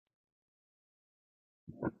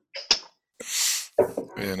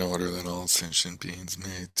In order that all sentient beings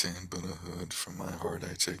may attain Buddhahood, from my heart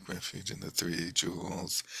I take refuge in the three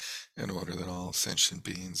jewels. In order that all sentient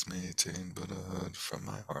beings may attain Buddhahood, from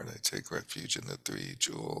my heart I take refuge in the three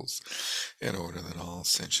jewels. In order that all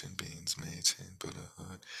sentient beings may attain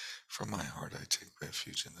Buddhahood, from my heart I take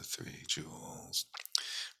refuge in the three jewels.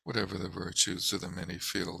 Whatever the virtues of the many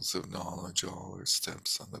fields of knowledge, all are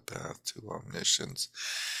steps on the path to omniscience.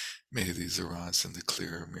 May these arise in the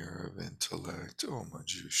clear mirror of intellect. O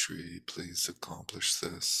Manjushri, please accomplish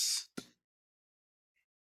this.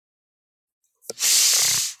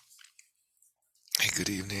 Hey, good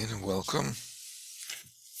evening and welcome.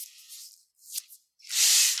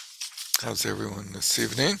 How's everyone this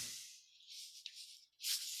evening?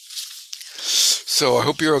 So I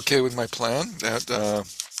hope you're okay with my plan that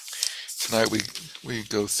tonight we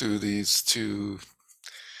go through these two,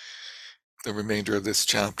 the remainder of this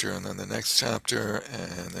chapter and then the next chapter,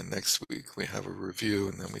 and then next week we have a review,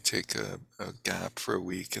 and then we take a gap for a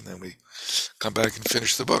week, and then we come back and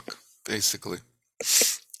finish the book, basically,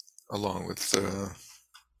 along with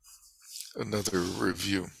another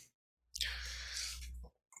review.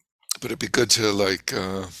 But it'd be good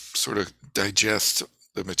to sort of digest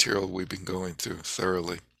the material we've been going through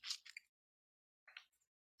thoroughly.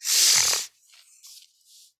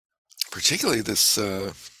 Particularly this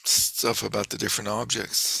stuff about the different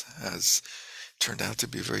objects has turned out to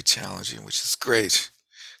be very challenging, which is great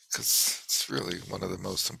because it's really one of the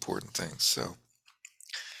most important things. So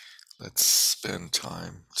let's spend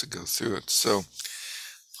time to go through it. So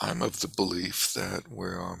I'm of the belief that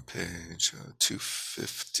we're on page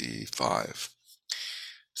 255.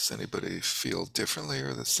 Does anybody feel differently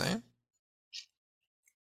or the same?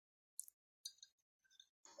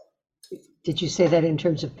 Did you say that in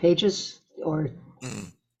terms of pages or?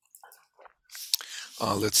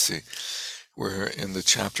 Let's see. We're in the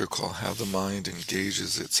chapter called How the Mind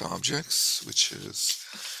Engages Its Objects, which is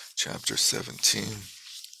chapter 17,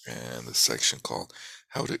 and the section called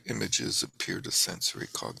How Do Images Appear to Sensory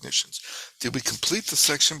Cognitions. Did we complete the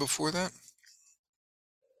section before that?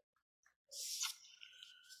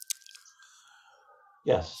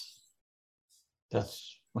 Yes.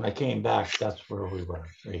 That's when I came back, that's where we were,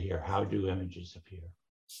 right here. How do images appear?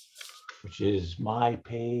 Which is my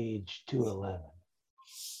page 211.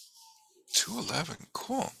 211,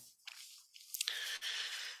 cool.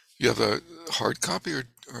 You have a hard copy or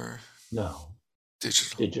No,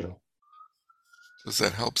 digital? digital. Does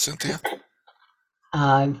that help, Cynthia?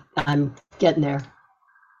 I'm getting there.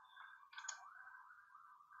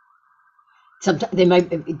 Sometimes they might,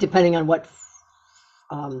 depending on what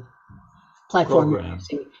platform you're Program.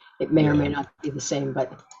 using, it may or may Yeah. not be the same,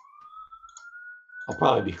 but I'll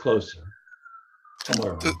probably be closer,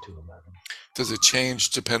 somewhere around 211. Does it change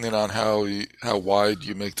depending on how wide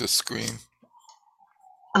you make the screen?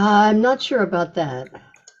 I'm not sure about that.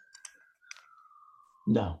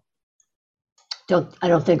 No, I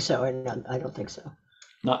don't think so. I don't think so.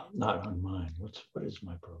 not on mine. What is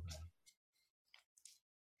my program?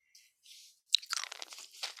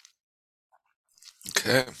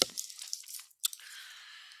 Okay.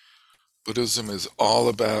 Buddhism is all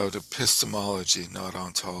about epistemology, not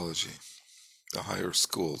ontology. The higher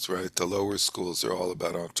schools, right? The lower schools are all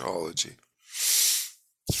about ontology.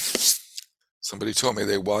 Somebody told me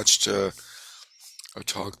they watched a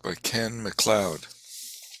talk by Ken MacLeod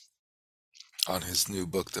on his new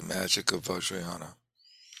book, The Magic of Vajrayana.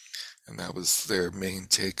 And that was their main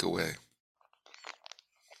takeaway.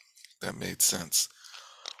 That made sense.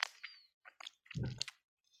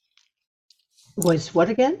 Was what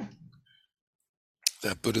again?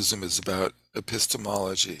 That Buddhism is about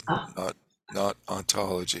epistemology, not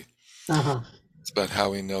ontology. Uh-huh. It's about how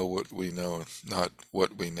we know what we know, not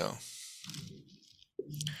what we know.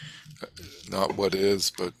 Not what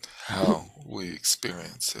is, but how we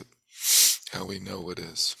experience it, how we know what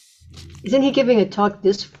is. Isn't he giving a talk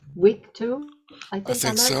this week too? I I think on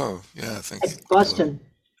think that. so. Yeah, I think. At Boston,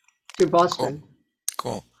 through Cool. Boston.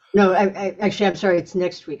 Cool. No, actually, I'm sorry. It's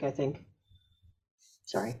next week, I think.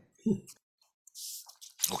 Sorry.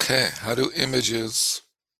 Okay. How do images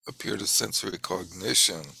appear to sensory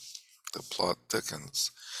cognition? The plot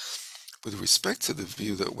thickens. With respect to the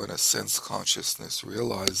view that when a sense consciousness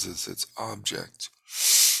realizes its object,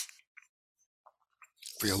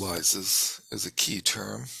 realizes is a key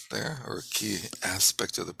term there, or a key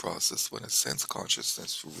aspect of the process. When a sense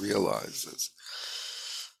consciousness realizes,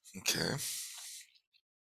 okay,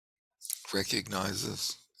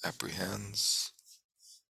 recognizes, apprehends,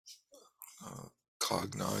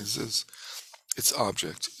 cognizes its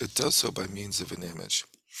object, it does so by means of an image.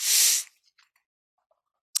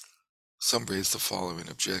 some raise the following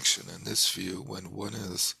objection. In this view, when one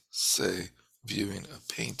is, say, viewing a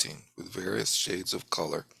painting with various shades of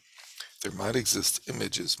color, there might exist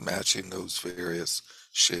images matching those various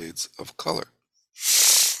shades of color,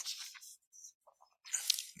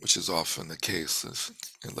 which is often the case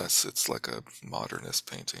unless it's like a modernist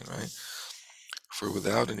painting, right? For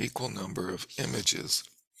without an equal number of images,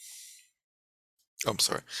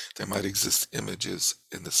 there might exist images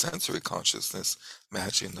in the sensory consciousness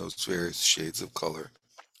matching those various shades of color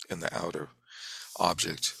in the outer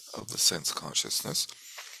object of the sense consciousness.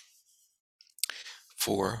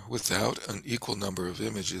 For without an equal number of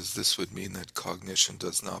images, this would mean that cognition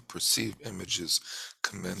does not perceive images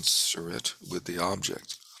commensurate with the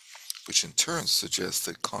object, which in turn suggests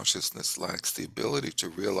that consciousness lacks the ability to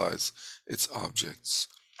realize its objects,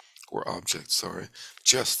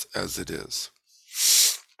 just as it is.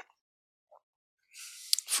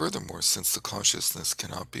 Furthermore, since the consciousness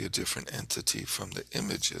cannot be a different entity from the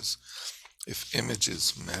images, if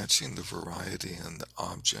images matching the variety in the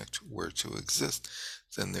object were to exist,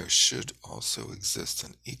 then there should also exist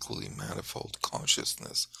an equally manifold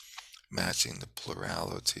consciousness matching the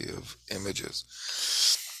plurality of images.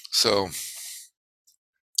 So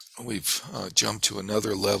we've jumped to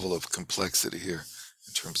another level of complexity here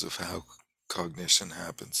in terms of how cognition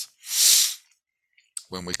happens.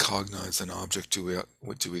 When we cognize an object, do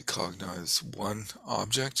we cognize one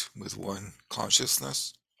object with one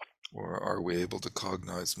consciousness? Or are we able to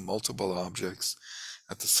cognize multiple objects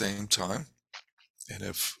at the same time? And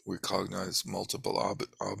if we cognize multiple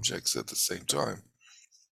objects at the same time,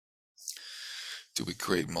 do we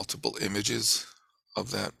create multiple images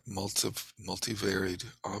of that multivariate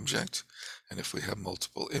object? And if we have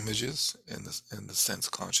multiple images in the sense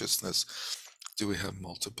consciousness, do we have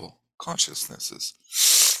multiple consciousnesses?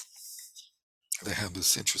 They have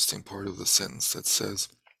this interesting part of the sentence that says,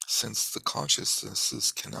 since the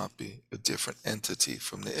consciousnesses cannot be a different entity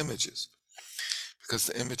from the images, because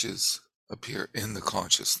the images appear in the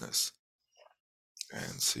consciousness.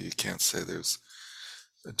 And so you can't say there's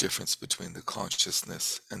a difference between the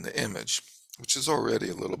consciousness and the image, which is already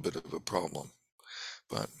a little bit of a problem.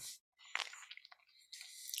 But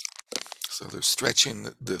so they're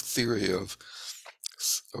stretching the theory of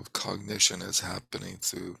cognition as happening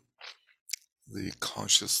through the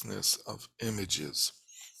consciousness of images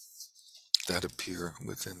that appear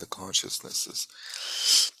within the consciousnesses.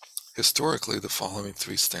 Historically, the following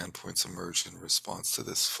three standpoints emerge in response to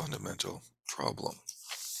this fundamental problem.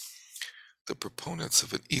 The proponents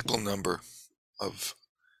of an equal number of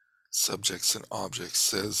subjects and objects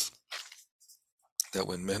says that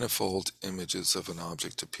when manifold images of an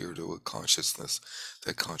object appear to a consciousness,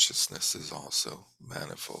 that consciousness is also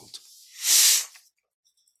manifold.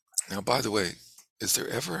 Now, by the way, is there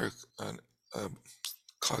ever a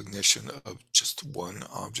cognition of just one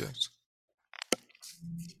object?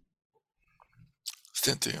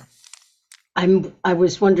 Cynthia. I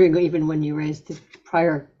was wondering, even when you raised the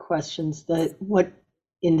prior questions, that what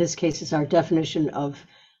in this case is our definition of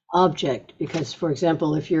object, because for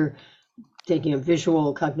example, if you're taking a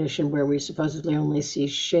visual cognition where we supposedly only see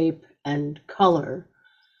shape and color,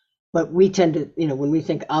 but we tend to, when we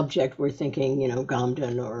think object, we're thinking,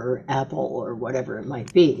 Gamden or Apple or whatever it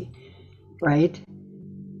might be, right?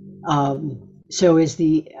 So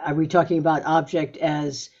are we talking about object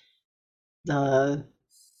as the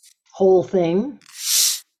whole thing?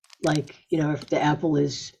 Like, if the apple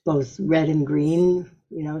is both red and green,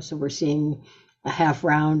 so we're seeing a half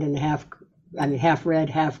round and half red,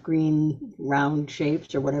 half green round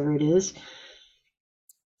shapes or whatever it is.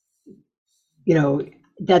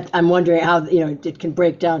 That I'm wondering how, it can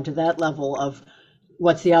break down to that level of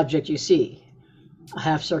what's the object you see? A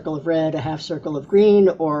half circle of red, a half circle of green,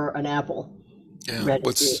 or an apple? Yeah. Red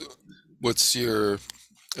What's your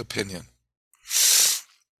opinion?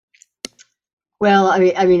 Well,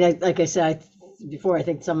 like I said before, I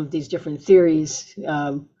think some of these different theories.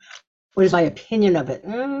 What is my opinion of it?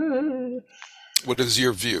 What is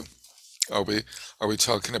your view? Are we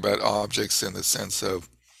talking about objects in the sense of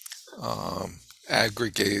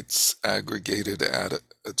aggregated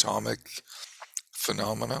atomic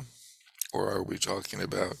phenomena, or are we talking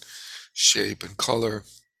about shape and color,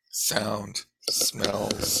 sound,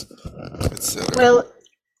 smells, etc.? Well,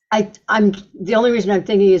 I'm the only reason I'm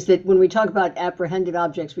thinking is that when we talk about apprehended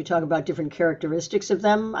objects, we talk about different characteristics of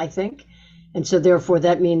them, I think. And so therefore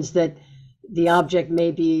that means that the object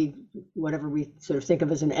may be whatever we sort of think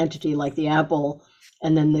of as an entity, like the apple,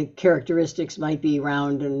 and then the characteristics might be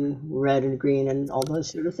round and red and green and all those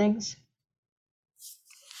sort of things.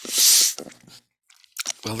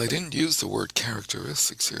 Well, they didn't use the word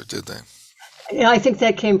characteristics here, did they? I think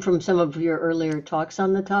that came from some of your earlier talks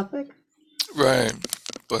on the topic. Right.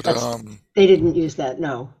 But That's, they didn't use that,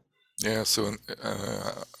 no. yeah, so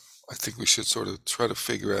I think we should sort of try to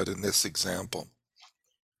figure out in this example.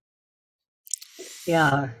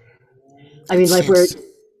 Yeah. I It mean, like where, seems,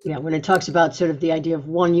 yeah, when it talks about sort of the idea of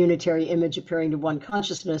one unitary image appearing to one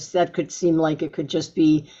consciousness, that could seem like it could just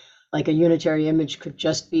be like a unitary image could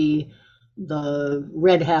just be the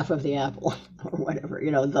red half of the apple or whatever,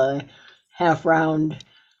 the half round,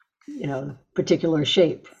 particular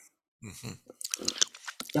shape. mhm.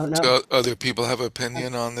 Don't know. Do other people have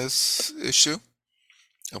opinion on this issue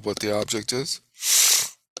of what the object is?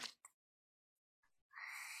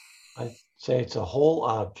 I'd say it's a whole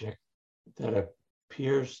object that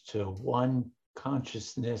appears to one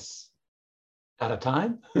consciousness at a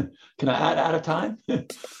time. Can I add at a time?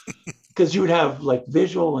 Because you would have like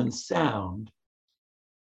visual and sound.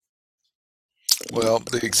 Well,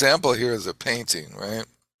 the example here is a painting, right?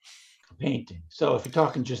 Painting. So if you're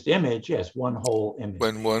talking just image, yes, one whole image.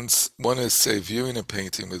 When one is, say, viewing a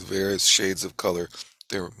painting with various shades of color,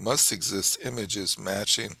 there must exist images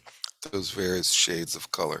matching those various shades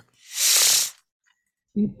of color.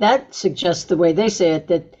 That suggests the way they say it,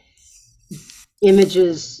 that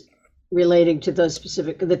images relating to those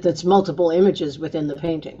specific, that's multiple images within the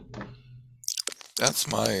painting. That's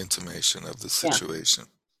my intimation of the situation.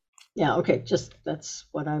 Yeah, okay, just that's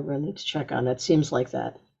what I need to check on. It seems like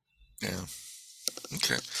that. Yeah.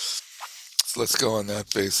 Okay. So let's go on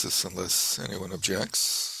that basis unless anyone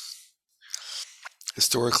objects.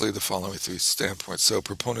 Historically, the following three standpoints. So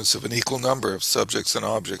proponents of an equal number of subjects and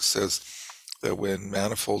objects says that when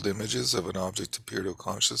manifold images of an object appear to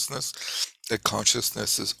consciousness, that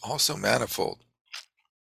consciousness is also manifold,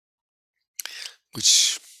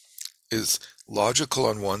 which is logical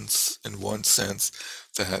in one sense,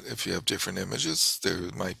 that if you have different images, there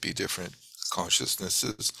might be different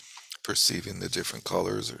consciousnesses perceiving the different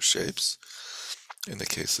colors or shapes in the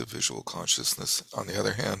case of visual consciousness. On the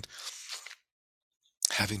other hand,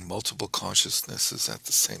 having multiple consciousnesses at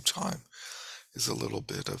the same time is a little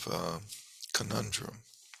bit of a conundrum.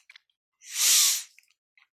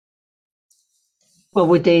 Well,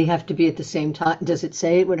 would they have to be at the same time? Does it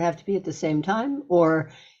say it would have to be at the same time? Or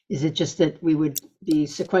is it just that we would be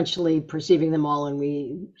sequentially perceiving them all and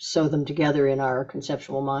we sew them together in our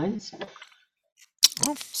conceptual minds?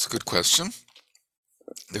 Well, it's a good question.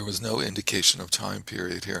 There was no indication of time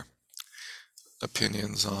period here.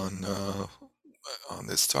 Opinions on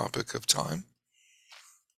this topic of time?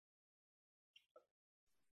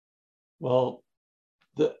 Well,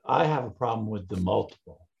 I have a problem with the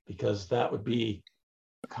multiple because that would be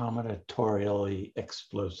combinatorially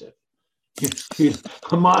explosive.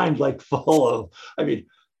 A mind like full of, I mean,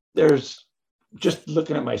 there's just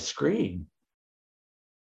looking at my screen,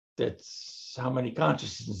 that's how many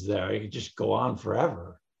consciousnesses there. I could just go on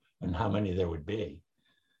forever and how many there would be.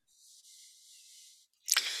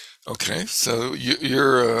 Okay, so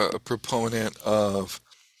you're a proponent of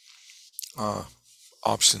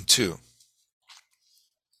option 2.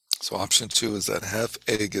 So option 2 is that have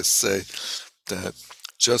Agus say that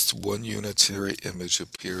just one unitary image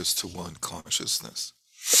appears to one consciousness.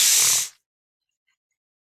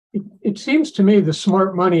 It seems to me the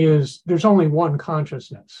smart money is there's only one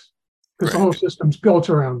consciousness because the whole system's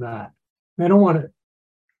built around that. They don't want it.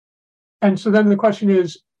 And so then the question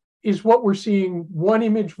is what we're seeing one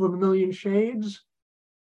image with a million shades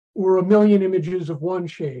or a million images of one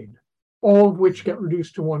shade, all of which get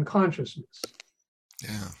reduced to one consciousness?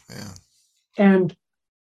 Yeah. And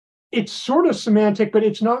it's sort of semantic, but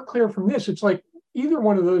it's not clear from this. It's like either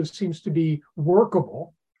one of those seems to be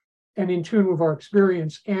workable and in tune with our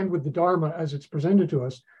experience and with the Dharma as it's presented to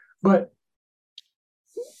us. But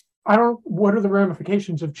what are the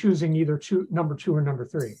ramifications of choosing either number 2 or number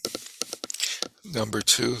 3? Number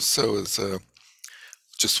 2, so is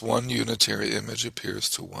just one unitary image appears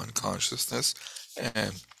to one consciousness.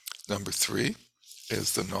 And number 3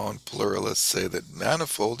 is the non-pluralists say that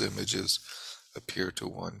manifold images appear to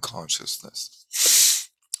one consciousness,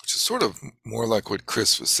 which is sort of more like what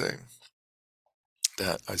Chris was saying,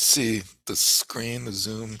 that I see the screen, the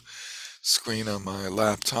Zoom screen on my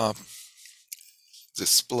laptop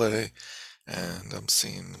display, and I'm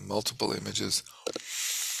seeing multiple images.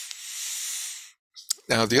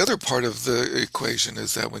 Now, the other part of the equation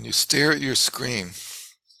is that when you stare at your screen,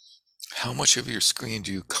 how much of your screen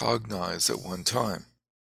do you cognize at one time?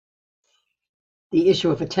 The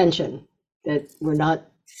issue of attention, that we're not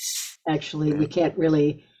actually, we can't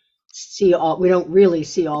really see all, we don't really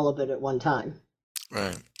see all of it at one time.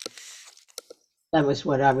 Right. That was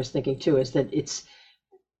what I was thinking too, is that it's,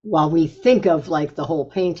 while we think of like the whole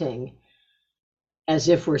painting, as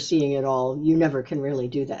if we're seeing it all, you never can really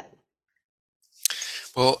do that.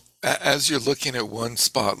 Well, as you're looking at one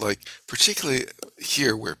spot, like particularly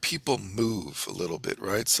here where people move a little bit,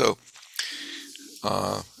 right? So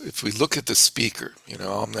if we look at the speaker,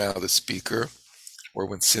 I'm now the speaker, or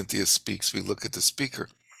when Cynthia speaks, we look at the speaker.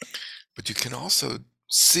 But you can also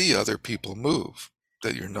see other people move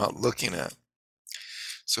that you're not looking at.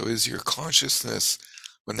 So is your consciousness,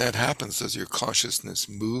 when that happens, does your consciousness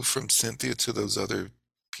move from Cynthia to those other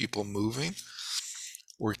people moving?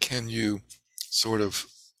 Or can you sort of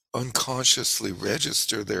unconsciously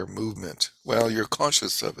register their movement? Well, you're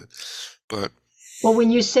conscious of it, but Well,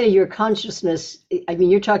 when you say your consciousness, I mean,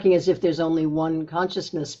 you're talking as if there's only one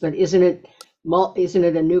consciousness, but isn't it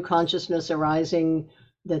a new consciousness arising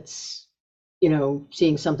that's,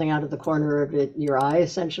 seeing something out of the corner of your eye,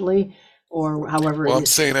 essentially, or however well, it I'm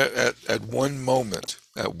is? saying at one moment,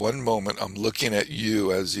 I'm looking at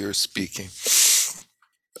you as you're speaking,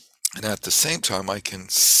 and at the same time, I can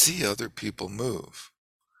see other people move.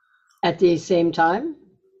 At the same time?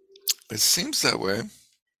 It seems that way.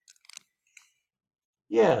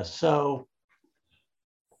 Yeah, so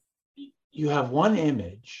you have one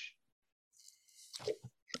image,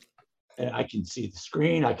 and I can see the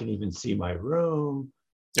screen, I can even see my room,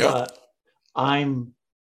 Yeah. but I'm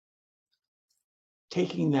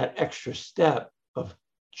taking that extra step of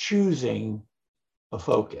choosing a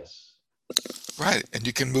focus. Right, and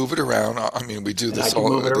you can move it around. I mean, we do And I this can all.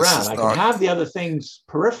 move it This around. is I can not. have the other things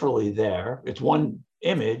peripherally there. It's one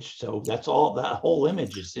image, so that's all. That whole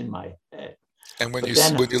image is in my head. And when But you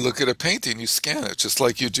then, when you look at a painting, you scan it just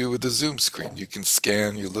like you do with the Zoom screen. You can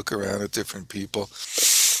scan. You look around at different people,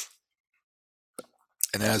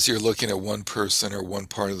 and as you're looking at one person or one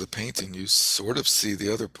part of the painting, you sort of see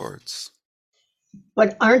the other parts.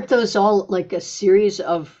 But aren't those all like a series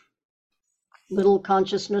of little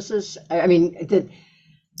consciousnesses? I mean,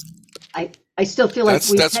 I still feel like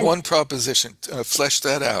we That's tend. one proposition. Flesh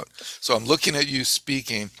that out. So I'm looking at you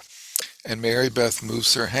speaking, and Mary Beth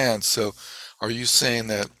moves her hand. So, are you saying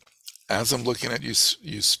that as I'm looking at you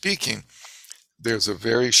speaking, there's a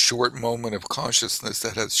very short moment of consciousness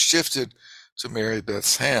that has shifted to Mary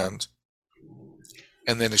Beth's hand,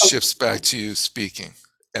 and then it shifts back to you speaking.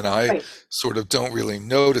 And I Right. sort of don't really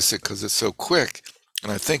notice it because it's so quick.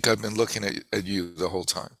 And I think I've been looking at you the whole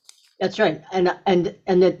time. That's right. And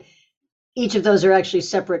that each of those are actually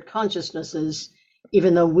separate consciousnesses,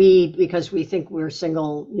 even though because we think we're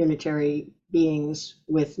single unitary beings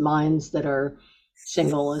with minds that are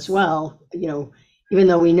single as well, even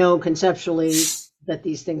though we know conceptually that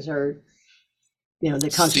these things are, the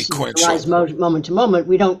consciousness Sequential. arise moment to moment,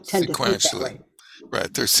 we don't tend to think that Sequentially. way.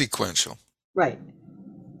 Right. They're sequential. Right.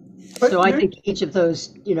 But So I there- think each of those,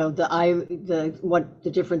 what the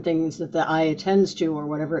different things that the eye attends to, or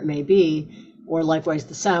whatever it may be, or likewise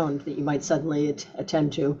the sound that you might suddenly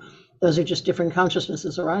attend to, those are just different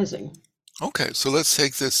consciousnesses arising. Okay, so let's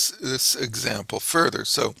take this example further.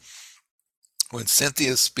 So when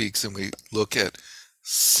Cynthia speaks and we look at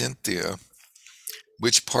Cynthia,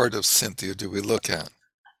 which part of Cynthia do we look at?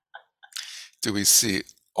 Do we see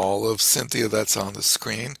all of Cynthia that's on the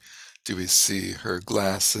screen? Do we see her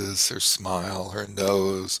glasses, her smile, her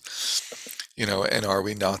nose? And are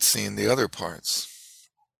we not seeing the other parts?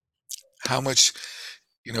 How much,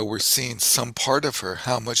 we're seeing some part of her.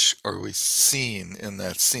 How much are we seeing in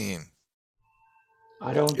that scene?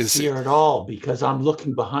 I don't Is see it, her at all because I'm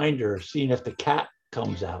looking behind her, seeing if the cat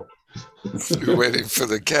comes out. you're waiting for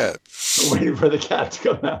the cat. I'm waiting for the cat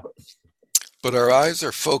to come out. But our eyes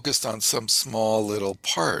are focused on some small little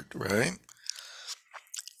part, right?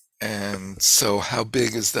 And so how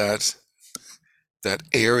big is that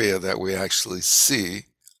area that we actually see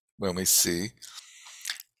when we see?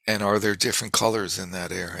 And are there different colors in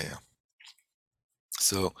that area?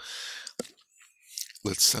 So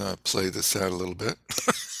let's play this out a little bit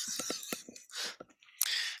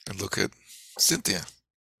and look at Cynthia.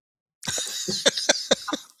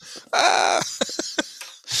 Ah!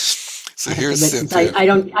 So here's Since Cynthia.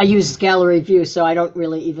 I use gallery view, so I don't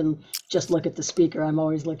really even just look at the speaker. I'm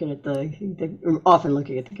always looking at often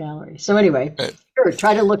looking at the gallery. So anyway, Right. sure,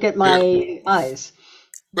 try to look at my eyes.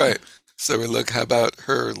 Right. So we look, how about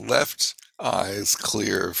her left eye is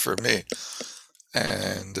clear for me.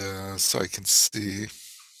 And so I can see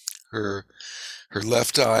her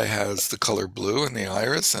left eye has the color blue in the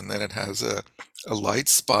iris, and then it has a light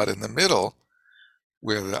spot in the middle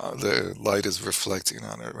where the light is reflecting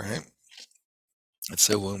on it, right? And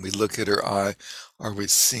so when we look at her eye, are we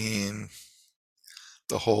seeing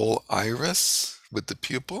the whole iris with the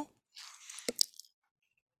pupil?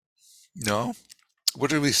 No?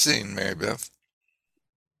 What are we seeing, Mary Beth?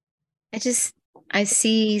 I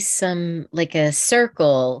see some like a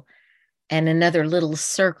circle and another little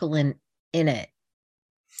circle in it.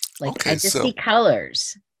 Like I Okay, just so see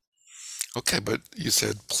colors. okay, but you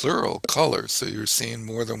said plural colors, so you're seeing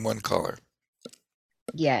more than one color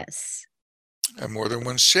Yes. and more than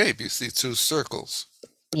one shape. You see two circles.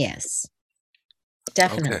 Yes. Okay,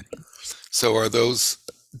 Definitely. so are those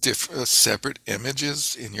separate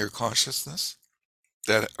images in your consciousness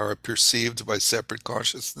that are perceived by separate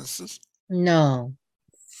consciousnesses? No.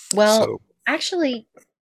 Well, So, actually,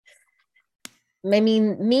 I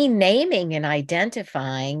mean, me naming and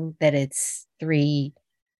identifying that it's three,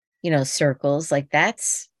 circles, like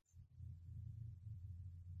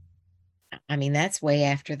I mean, that's way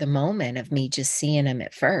after the moment of me just seeing them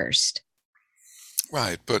at first.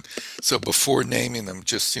 right, but so before naming them,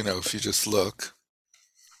 just, if you just look,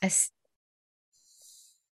 I, s-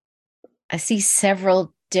 I see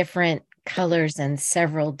several different colors and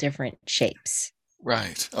several different shapes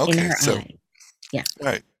right. in Okay, her so, eye. Yeah.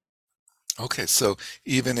 right. Okay, so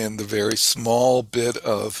even in the very small bit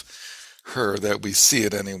of her that we see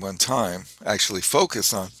at any one time, actually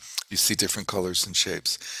focus on, you see different colors and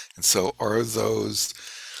shapes. And so are those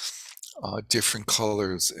different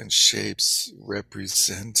colors and shapes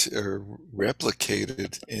represent or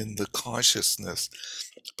replicated in the consciousness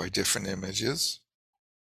by different images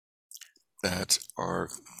that are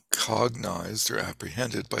cognized or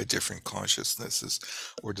apprehended by different consciousnesses?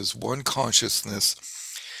 Or does one consciousness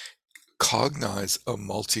cognize a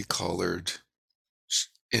multicolored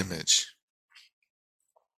image?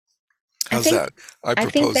 I How's think that? I I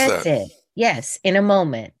think propose that's that. it. Yes, in a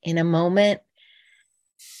moment. In a moment,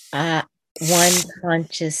 uh one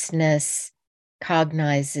consciousness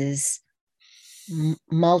cognizes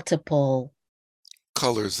multiple,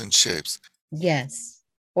 Colors and shapes. yes.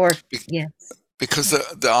 Or Be- yes. Because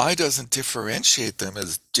the eye doesn't differentiate them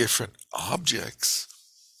as different objects,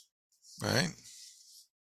 right?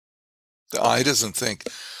 The eye doesn't think,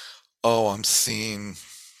 oh, I'm seeing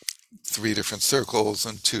three different circles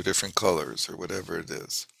and two different colors or whatever it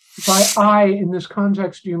is. By I, in this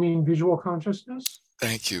context, do you mean visual consciousness?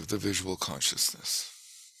 Thank you, the visual consciousness.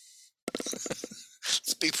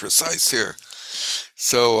 Let's be precise here.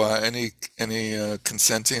 So, any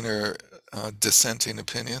consenting or dissenting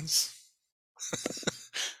opinions?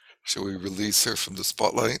 Shall we release her from the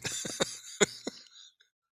spotlight?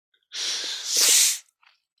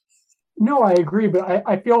 No, I agree, but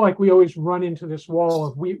I feel like we always run into this wall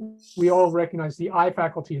of we all recognize the eye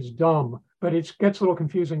faculty is dumb, but it gets a little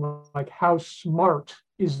confusing, like how smart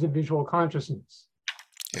is the visual consciousness?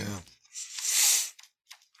 Yeah,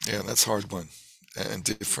 yeah, that's a hard one, and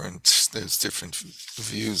there's different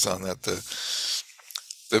views on that.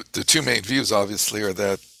 The two main views, obviously, are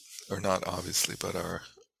that, or not obviously, but are,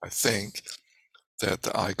 I think, that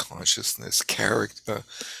the eye consciousness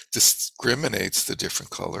discriminates the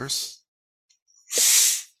different colors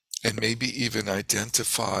and maybe even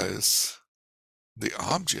identifies the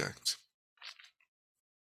object,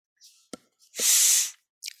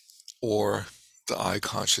 or the eye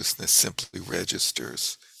consciousness simply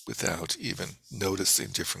registers without even noticing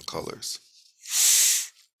different colors.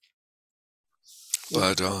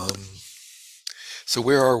 But so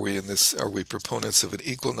where are we in this? Are we proponents of an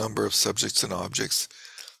equal number of subjects and objects?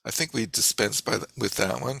 I think we dispense with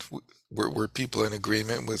that one. Were people in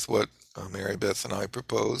agreement with what Mary Beth and I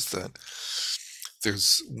proposed, that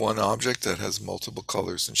there's one object that has multiple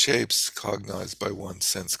colors and shapes cognized by one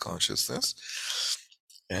sense consciousness?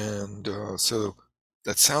 And so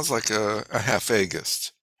that sounds like a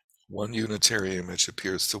half-agist. One unitary image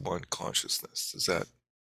appears to one consciousness. Is that?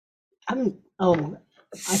 I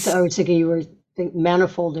was thinking you were thinking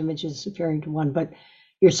manifold images appearing to one, but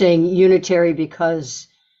you're saying unitary because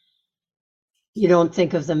you don't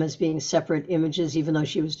think of them as being separate images, even though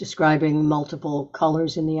she was describing multiple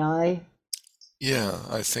colors in the eye? Yeah,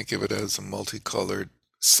 I think of it as a multicolored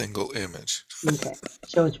single image. Okay,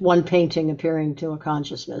 so it's one painting appearing to a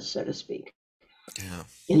consciousness, so to speak. Yeah.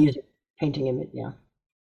 In your painting image, yeah.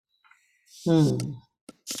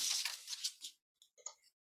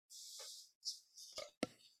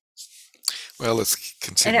 Well, let's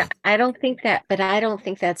continue. I don't think that, but I don't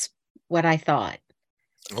think that's what I thought.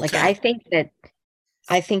 Like Okay.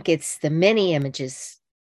 I think it's the many images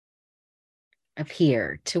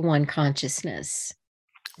appear to one consciousness.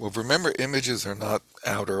 Well, remember, images are not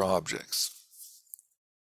outer objects.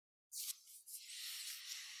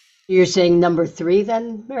 You're saying number 3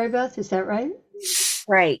 then, Mary Beth, is that right?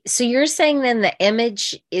 Right. So you're saying then the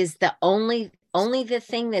image is the only the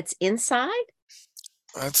thing that's inside?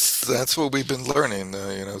 That's what we've been learning.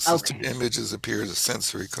 Okay. Images appear as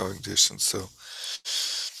sensory cognition. So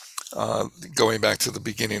going back to the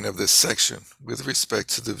beginning of this section, with respect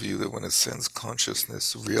to the view that when a sense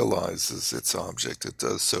consciousness realizes its object, it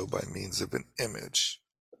does so by means of an image.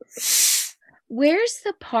 Where's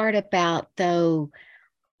the part about, though,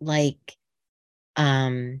 like,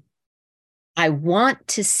 I want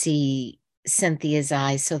to see Cynthia's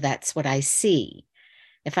eyes, so that's what I see.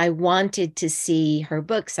 If I wanted to see her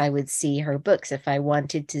books, I would see her books. If I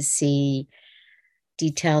wanted to see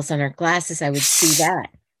details on her glasses, I would see that.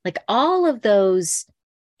 Like, all of those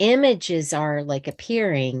images are like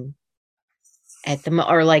appearing at the,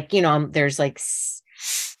 or like, there's like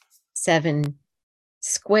 7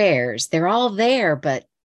 squares. They're all there, but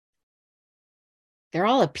they're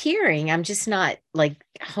all appearing. I'm just not like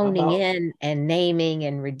honing about- in and naming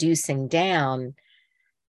and reducing down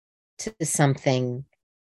to something.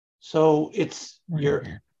 So it's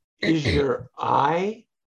Yeah. is your eye,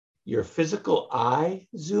 your physical eye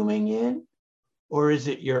zooming in, or is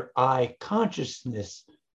it your eye consciousness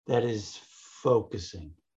that is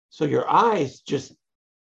focusing? So your eyes just,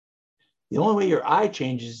 the only way your eye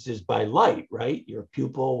changes is by light, right? Your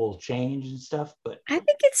pupil will change and stuff, but I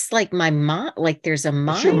think it's like my mind, like there's a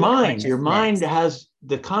mind. it's your mind. Your mind consciousness.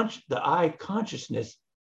 has the eye consciousness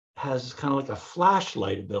has kind of like a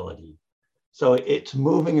flashlight ability. So it's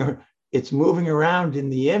moving around in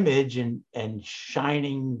the image and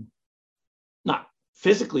shining, not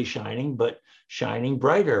physically shining, but shining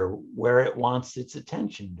brighter where it wants its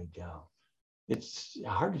attention to go. It's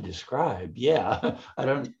hard to describe. Yeah, I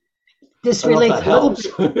don't. This I don't know relates if that a little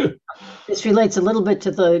helps. bit. This relates a little bit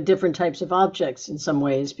to the different types of objects in some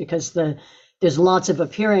ways, because there's lots of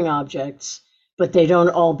appearing objects, but they don't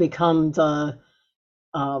all become the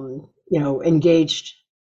engaged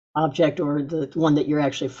object or the one that you're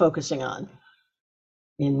actually focusing on.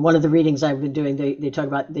 In one of the readings I've been doing, they talk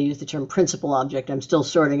about, they use the term principal object. I'm still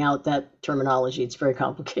sorting out that terminology. It's very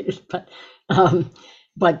complicated,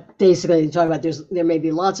 but basically they talk about there may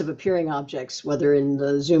be lots of appearing objects, whether in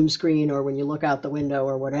the Zoom screen or when you look out the window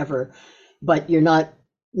or whatever, but not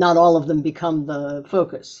all of them become the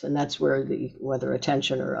focus, and that's where whether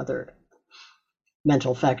attention or other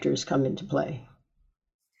mental factors come into play.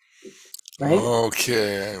 Right?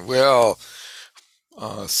 Okay. Well,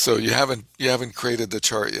 so you haven't created the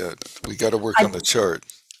chart yet. We got to work on the chart.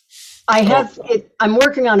 I have it. I'm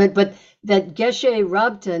working on it, but that Geshe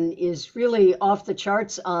Rabten is really off the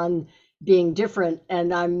charts on being different,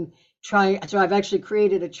 and I'm trying. So I've actually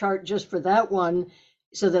created a chart just for that one,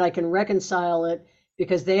 so that I can reconcile it,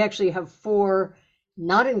 because they actually have 4,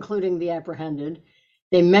 not including the apprehended.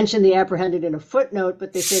 They mention the apprehended in a footnote,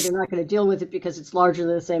 but they say they're not going to deal with it because it's largely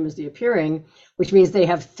the same as the appearing, which means they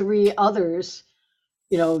have 3 others,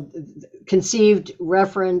 conceived,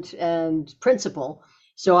 referent, and principal.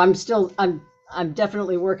 So I'm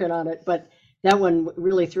definitely working on it, but that one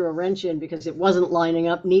really threw a wrench in because it wasn't lining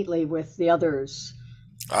up neatly with the others.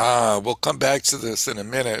 We'll come back to this in a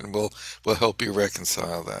minute, and we'll help you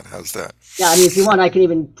reconcile that. How's that? Yeah, I mean, if you want, I can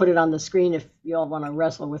even put it on the screen if you all want to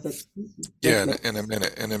wrestle with it. Yeah, in a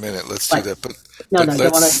minute. Let's do that. But no, but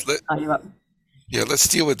don't want to tie you up. Yeah, let's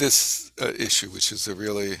deal with this issue, which is a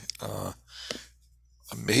really a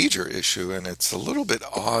major issue, and it's a little bit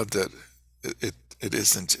odd that it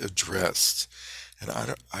isn't addressed, and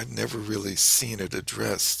I've never really seen it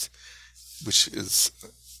addressed, which is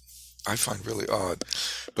I find really odd.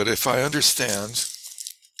 But if I understand,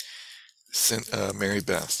 Mary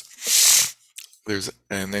Beth,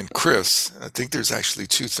 and then Chris, I think there's actually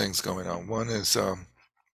 2 things going on. One is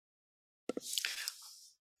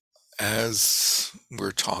as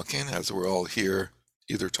we're talking, as we're all here,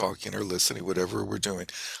 either talking or listening, whatever we're doing,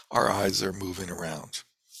 our eyes are moving around,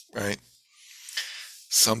 right?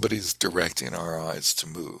 Somebody's directing our eyes to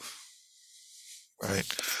move,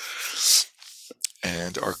 right?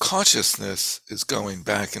 And our consciousness is going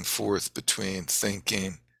back and forth between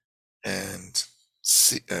thinking and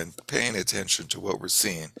paying attention to what we're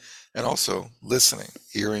seeing, and also listening,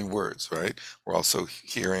 hearing words, right? We're also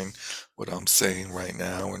hearing what I'm saying right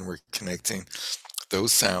now, and we're connecting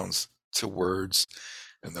those sounds to words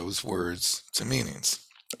and those words to meanings.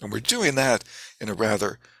 And we're doing that in a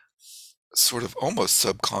rather sort of almost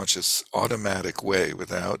subconscious, automatic way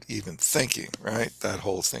without even thinking, right? That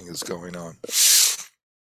whole thing is going on.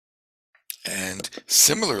 And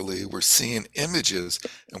similarly, we're seeing images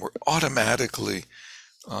and we're automatically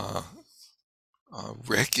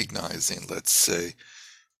recognizing, let's say,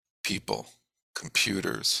 people,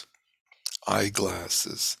 computers,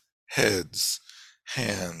 eyeglasses, heads,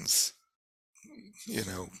 hands,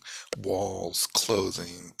 walls,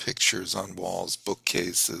 clothing, pictures on walls,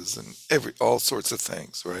 bookcases, and all sorts of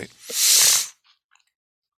things, right?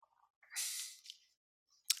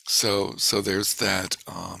 So there's that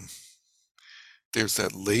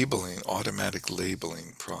labeling, automatic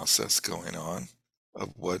labeling process going on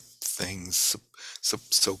of what things,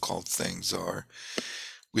 so-called things are,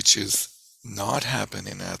 which is not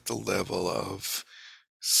happening at the level of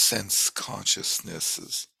sense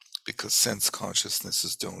consciousnesses, because sense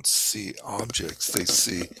consciousnesses don't see objects, they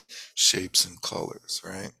see shapes and colors,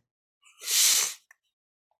 right?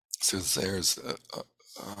 So there's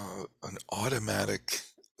an automatic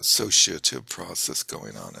associative process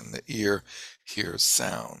going on, and the ear hears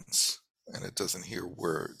sounds and it doesn't hear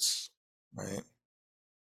words, right?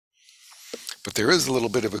 But there is a little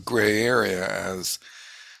bit of a gray area, as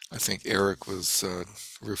I think Eric was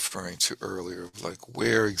referring to earlier, of like,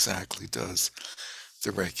 where exactly does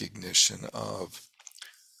the recognition of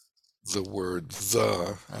the word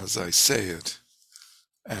the, as I say it,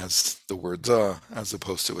 as the word the, as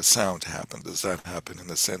opposed to a sound happen? Does that happen in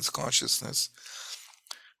the sense consciousness?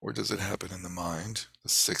 Or does it happen in the mind, the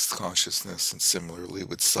sixth consciousness? And similarly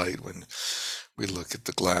with sight, when we look at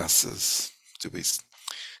the glasses,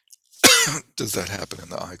 does that happen in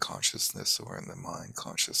the eye consciousness or in the mind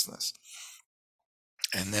consciousness?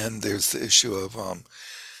 And then there's the issue of,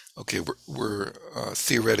 okay, we're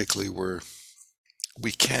theoretically,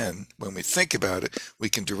 we can, when we think about it, we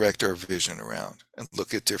can direct our vision around and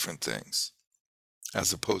look at different things,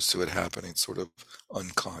 as opposed to it happening sort of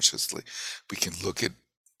unconsciously. We can look at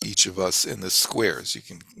each of us in the squares. You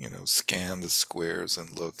can, scan the squares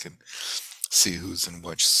and look and see who's in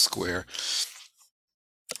which square.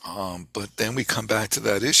 But then we come back to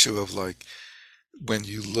that issue of like, when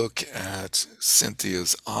you look at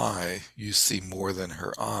Cynthia's eye, you see more than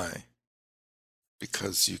her eye,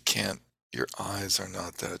 because your eyes are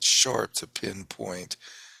not that sharp to pinpoint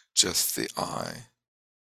just the eye.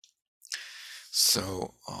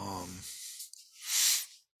 So,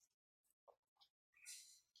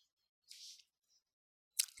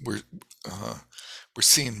 we're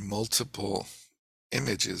seeing multiple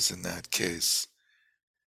images in that case,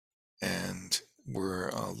 and we're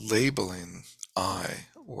labeling eye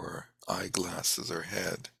or eyeglasses or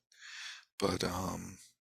head, but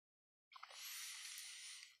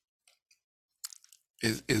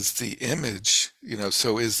is the image,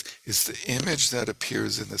 so is the image that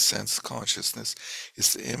appears in the sense consciousness,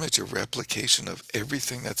 is the image a replication of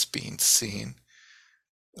everything that's being seen?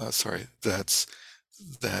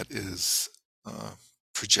 That is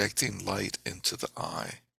projecting light into the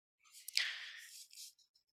eye.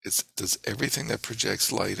 Does everything that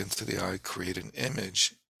projects light into the eye create an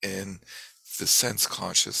image in the sense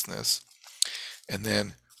consciousness? And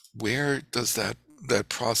then where does that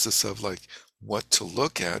process of like what to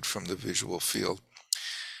look at from the visual field,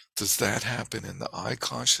 does that happen in the eye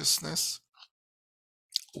consciousness?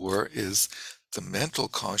 Or is the mental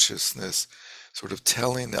consciousness sort of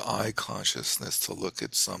telling the eye consciousness to look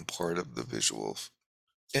at some part of the visual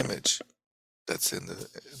image that's in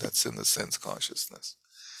the sense consciousness,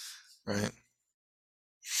 right?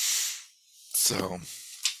 So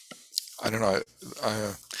I don't know.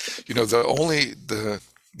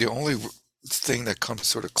 The only thing that comes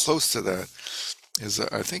sort of close to that is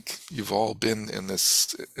I think you've all been in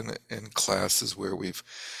this in classes where we've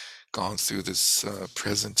gone through this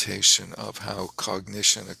presentation of how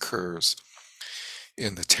cognition occurs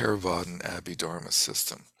in the Theravadan Abhidharma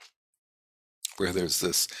system, where there's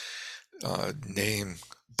this name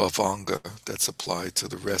bhavanga that's applied to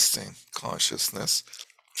the resting consciousness,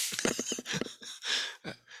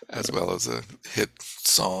 as well as a hit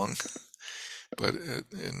song. But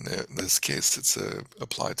in this case, it's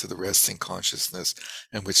applied to the resting consciousness,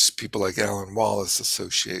 and which people like Alan Wallace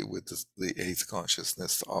associate with the eighth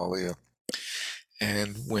consciousness, the Alaya.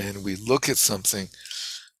 And when we look at something,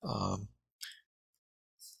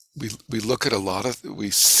 we look at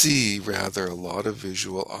we see rather a lot of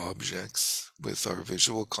visual objects with our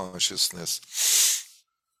visual consciousness,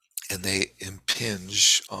 and they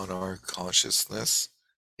impinge on our consciousness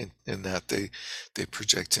in that they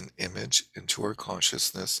project an image into our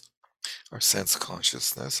consciousness, our sense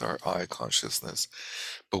consciousness, our eye consciousness,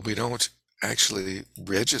 but we don't actually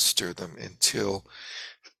register them until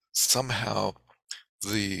somehow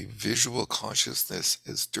the visual consciousness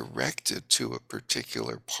is directed to a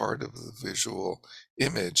particular part of the visual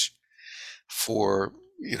image for,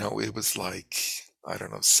 it was like, I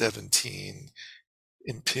don't know, 17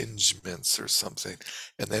 impingements or something,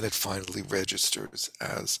 and then it finally registers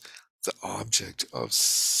as the object of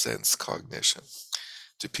sense cognition.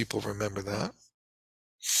 Do people remember that?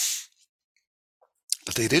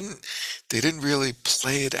 But they didn't really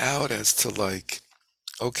play it out as to like,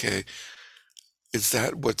 okay, is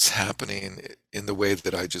that what's happening in the way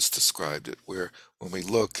that I just described it, where when we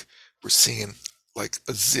look, we're seeing like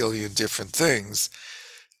a zillion different things.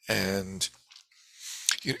 And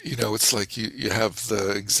you know, it's like you have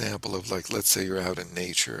the example of, like, let's say you're out in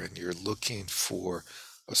nature and you're looking for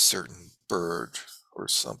a certain bird or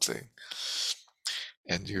something,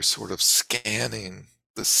 and you're sort of scanning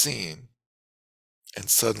the scene, and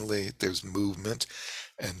suddenly there's movement,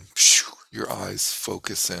 and shoo, your eyes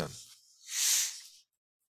focus in.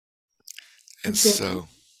 And Okay. so,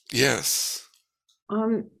 yes.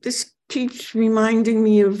 This keeps reminding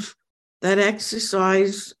me of that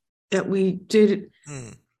exercise that we did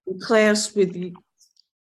Hmm. in class with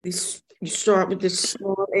this. You start with this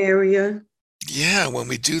small area. Yeah, when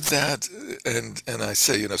we do that, and I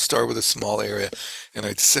say, start with a small area, and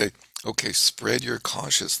I'd say, okay, spread your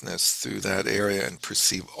consciousness through that area and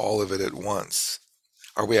perceive all of it at once.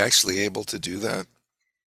 Are we actually able to do that?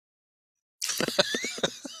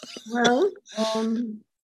 Well,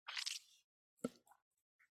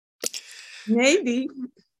 maybe.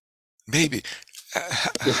 Maybe.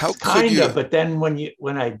 How It's could kind you? of, but then when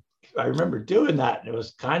I remember doing that, and it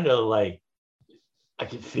was kind of like I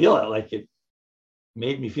could feel it, like it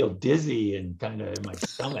made me feel dizzy and kind of in my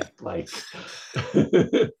stomach, like.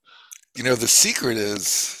 The secret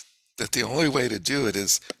is that the only way to do it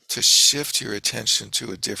is to shift your attention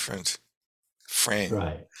to a different frame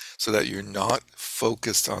Right. so that you're not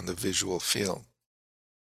focused on the visual field.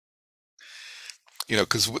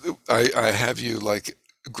 Because I have you like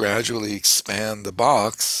gradually expand the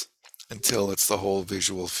box until it's the whole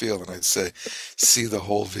visual field. And I'd say, see the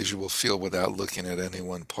whole visual field without looking at any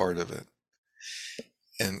one part of it.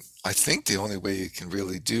 And I think the only way you can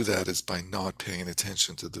really do that is by not paying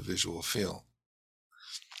attention to the visual field,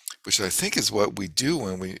 which I think is what we do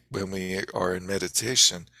when we are in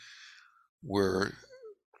meditation. We're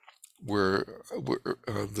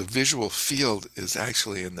the visual field is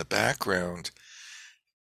actually in the background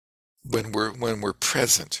when we're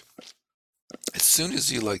present. As soon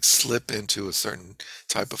as you like slip into a certain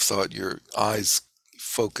type of thought, your eyes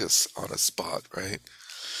focus on a spot, right?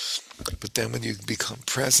 But then when you become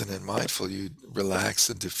present and mindful, you relax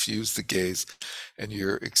and diffuse the gaze, and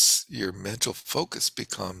your mental focus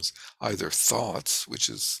becomes either thoughts, which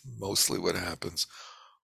is mostly what happens,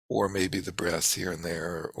 or maybe the breath here and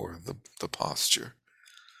there, or the posture.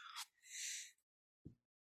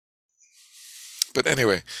 But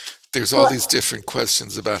anyway, there's all these different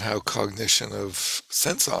questions about how cognition of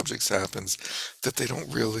sense objects happens that they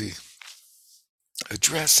don't really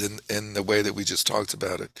address in the way that we just talked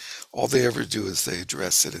about it. All they ever do is they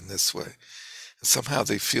address it in this way. And somehow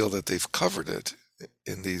they feel that they've covered it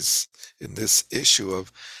in this issue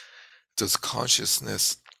of, does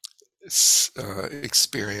consciousness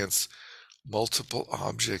experience multiple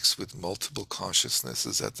objects with multiple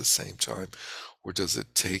consciousnesses at the same time, or does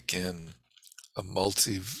it take in does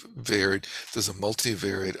a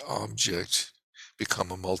multivariate object become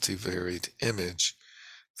a multivariate image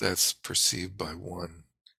that's perceived by one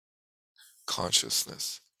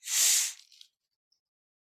consciousness?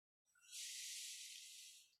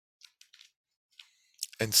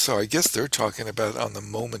 And so I guess they're talking about on the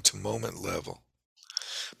moment to moment level,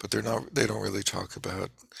 but they don't really talk about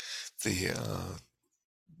the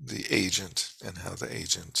agent and how the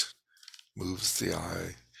agent moves the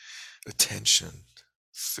eye attention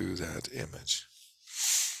through that image.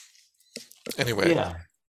 Anyway. Yeah,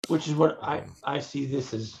 which is what I see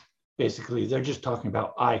this as. Basically, they're just talking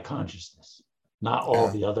about eye consciousness, not all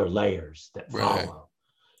the other layers that follow,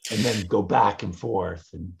 and then go back and forth.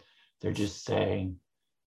 And they're just saying,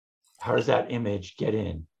 how does that image get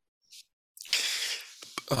in?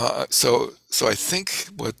 So I think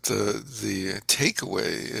what the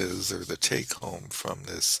takeaway is, or the take home from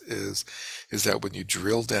this is that when you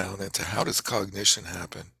drill down into how does cognition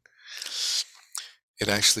happen, it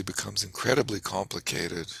actually becomes incredibly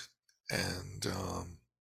complicated, and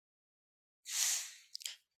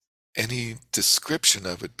any description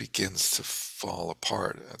of it begins to fall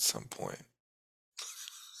apart at some point.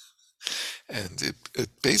 And it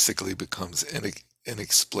basically becomes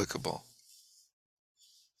inexplicable.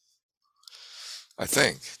 I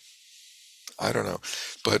think. I don't know,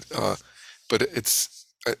 but it's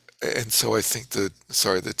and so I think the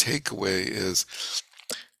takeaway is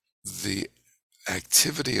the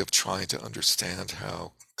activity of trying to understand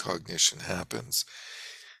how cognition happens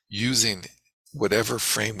using whatever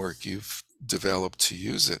framework you've developed to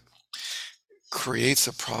use it creates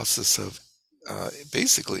a process of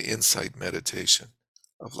basically insight meditation,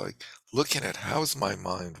 of like looking at how's my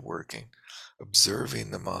mind working,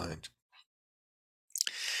 observing the mind,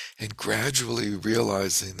 and gradually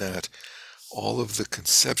realizing that all of the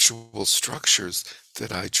conceptual structures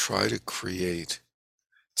that I try to create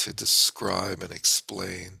to describe and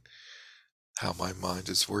explain how my mind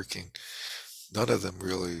is working, none of them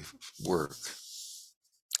really work.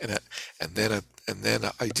 And then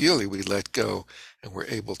ideally we let go and we're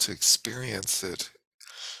able to experience it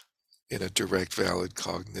in a direct, valid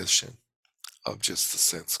cognition of just the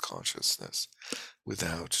sense consciousness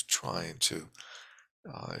without trying to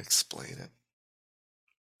explain it.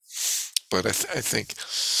 But I think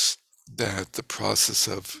that the process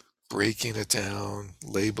of breaking it down,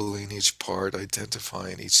 labeling each part,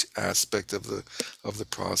 identifying each aspect of the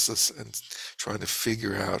process, and trying to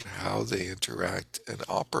figure out how they interact and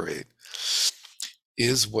operate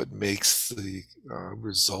is what makes the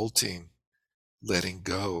resulting letting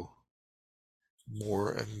go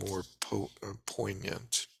more and more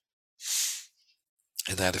poignant.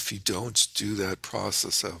 And that if you don't do that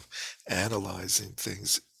process of analyzing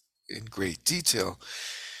things in great detail,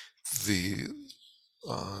 the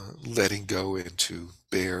letting go into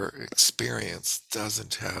bare experience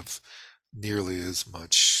doesn't have nearly as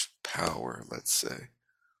much power, let's say.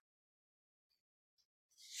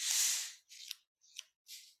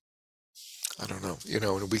 I don't know,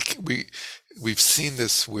 and we've seen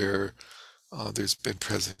this where there's been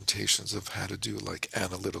presentations of how to do like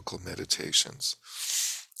analytical meditations,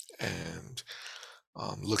 and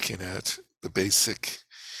looking at the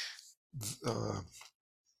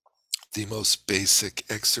most basic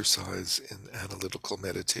exercise in analytical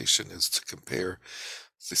meditation is to compare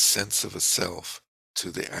the sense of a self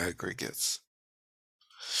to the aggregates.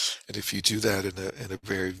 And if you do that in a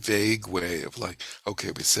very vague way of like,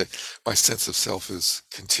 okay, we say my sense of self is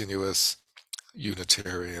continuous,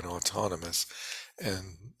 unitary, and autonomous,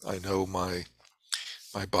 and I know my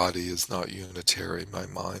body is not unitary, my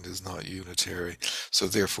mind is not unitary, so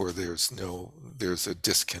therefore there's a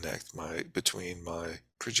disconnect between my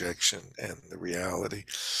projection and the reality,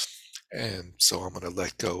 and so I'm going to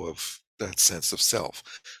let go of that sense of self.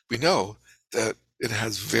 We know that it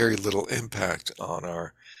has very little impact on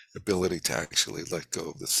our ability to actually let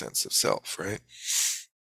go of the sense of self, right?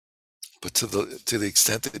 But to the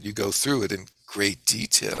extent that you go through it in great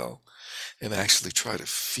detail and actually try to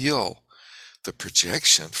feel the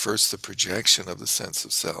projection, first the projection of the sense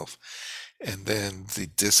of self, and then the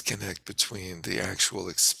disconnect between the actual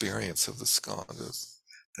experience of the skandhas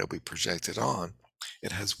that we projected on,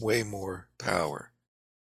 it has way more power.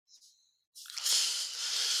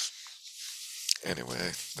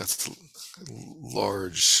 Anyway, that's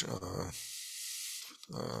large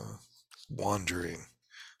wandering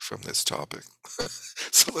from this topic.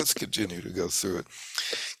 So let's continue to go through it,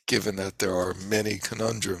 given that there are many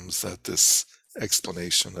conundrums that this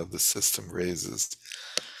explanation of the system raises.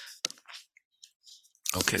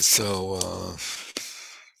 Okay, so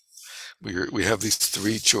we have these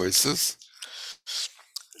three choices.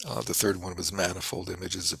 The third one was manifold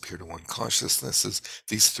images appear to one consciousnesses.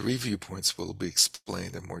 These three viewpoints will be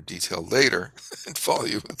explained in more detail later in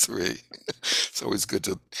volume 3. It's always good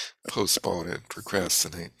to postpone it,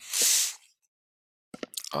 procrastinate.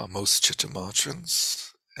 Most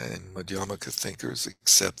Chittamatrans and Madhyamaka thinkers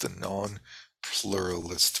accept the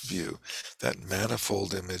non-pluralist view that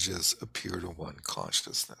manifold images appear to one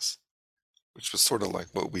consciousness, which was sort of like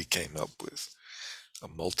what we came up with. A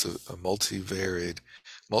multivariate,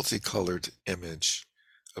 multicolored image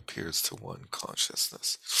appears to one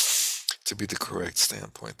consciousness. To be the correct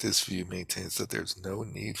standpoint, this view maintains that there's no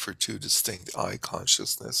need for two distinct I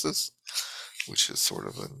consciousnesses, which is sort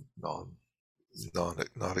of a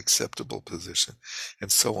not acceptable position,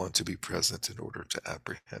 and so on, to be present in order to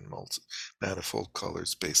apprehend manifold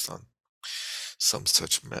colors based on some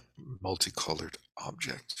such multicolored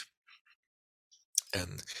object.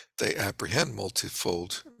 And they apprehend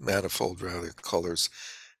manifold colors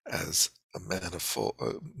as a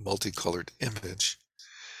multicolored image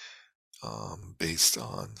based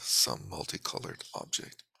on some multicolored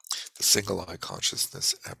object. The single eye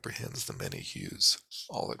consciousness apprehends the many hues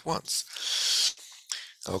all at once.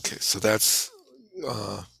 Okay, so that's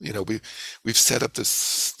we've set up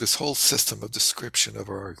this whole system of description of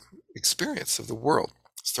our experience of the world,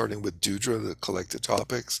 starting with Dudra, the collected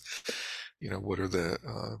topics. What are the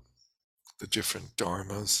different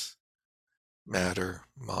dharmas, matter,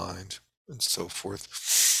 mind, and so forth.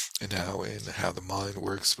 And now in how the mind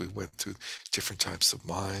works, we went through different types of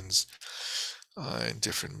minds and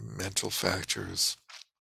different mental factors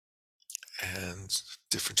and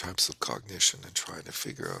different types of cognition, and trying to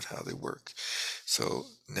figure out how they work. So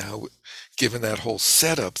now, given that whole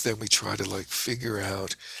setup, then we try to figure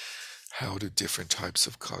out how do different types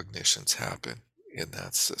of cognitions happen in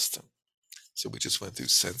that system. So we just went through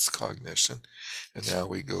sense cognition, and now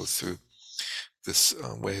we go through this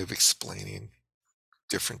way of explaining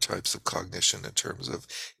different types of cognition in terms of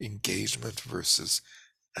engagement versus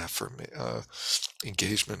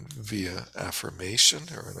engagement via affirmation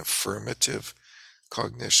or an affirmative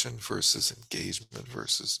cognition versus engagement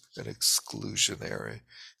versus an exclusionary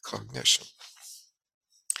cognition.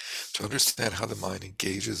 To understand how the mind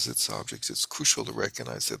engages its objects, it's crucial to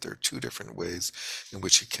recognize that there are two different ways in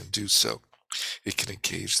which it can do so. It can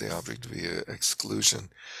engage the object via exclusion,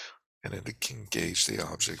 and it can engage the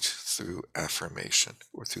object through affirmation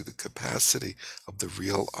or through the capacity of the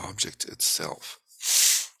real object itself.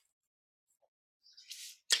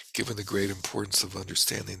 Given the great importance of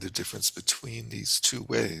understanding the difference between these two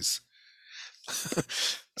ways,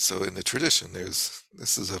 so in the tradition,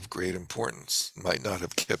 this is of great importance. Might not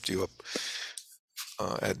have kept you up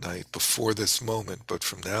at night before this moment, but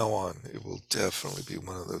from now on, it will definitely be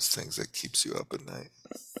one of those things that keeps you up at night.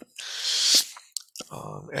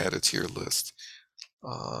 Add it to your list.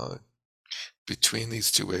 Between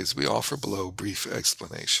these two ways, we offer below a brief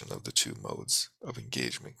explanation of the two modes of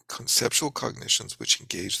engagement. Conceptual cognitions, which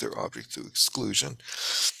engage their object through exclusion,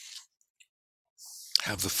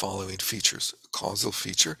 have the following features. A causal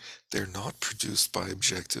feature, they're not produced by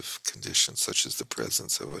objective conditions such as the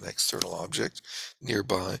presence of an external object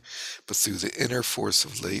nearby, but through the inner force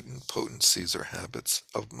of latent potencies or habits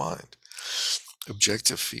of mind.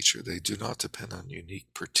 Objective feature, they do not depend on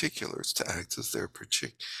unique particulars to act as their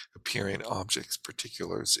appearing objects,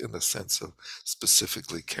 particulars in the sense of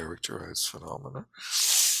specifically characterized phenomena,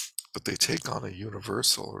 but they take on a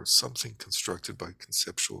universal or something constructed by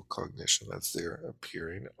conceptual cognition as their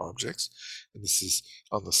appearing objects, and this is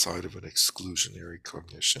on the side of an exclusionary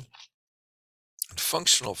cognition. And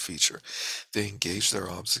functional feature, they engage their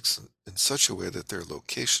objects in such a way that their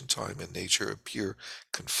location, time, and nature appear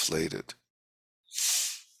conflated.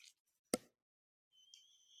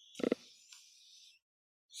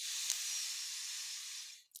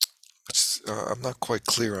 I'm not quite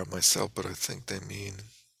clear on myself, but I think they mean,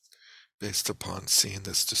 based upon seeing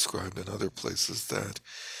this described in other places, that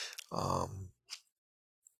I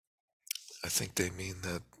think they mean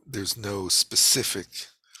that there's no specific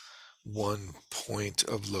one point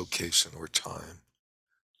of location or time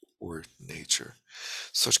or nature.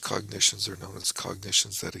 Such cognitions are known as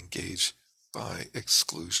cognitions that engage by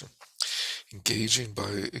exclusion.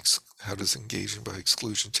 How does engaging by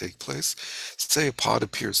exclusion take place? Say a pot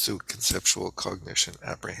appears through conceptual cognition,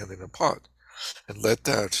 apprehending a pot, and let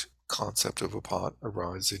that concept of a pot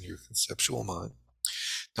arise in your conceptual mind.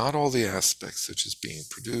 Not all the aspects, such as being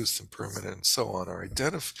produced and permanent and so on,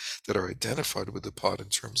 that are identified with the pot in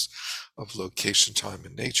terms of location, time,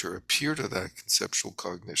 and nature appear to that conceptual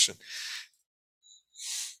cognition.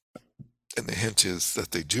 And the hint is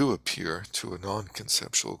that they do appear to a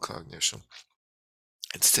non-conceptual cognition.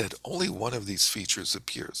 Instead, only one of these features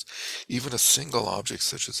appears. Even a single object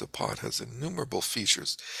such as a pot has innumerable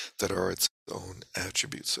features that are its own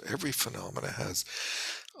attributes. So every phenomena has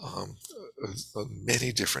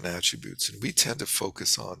many different attributes, and we tend to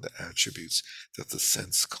focus on the attributes that the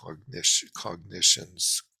sense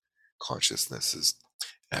cognitions, consciousnesses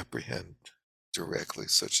apprehend directly,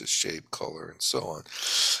 such as shape, color, and so on.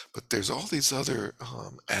 But there's all these other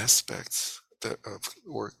aspects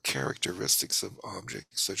or characteristics of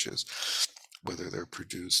objects, such as whether they're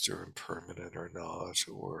produced or impermanent or not,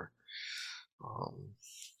 or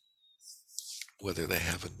whether they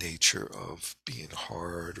have a nature of being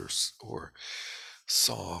hard or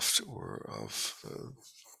soft, or of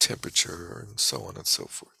temperature, and so on and so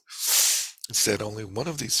forth. Instead, only one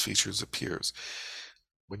of these features appears.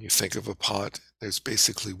 When you think of a pot, there's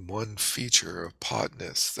basically one feature of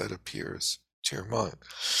potness that appears to your mind.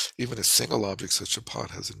 Even a single object such as a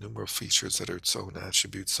pot has a number of features that are its own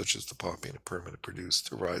attributes, such as the pot being a permanent,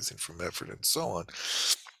 produced, arising from effort, and so on.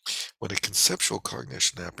 When a conceptual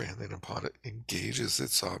cognition apprehending a pot engages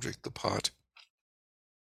its object, the pot,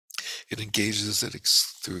 it engages it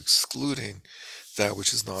through excluding that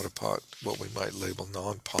which is not a pot, what we might label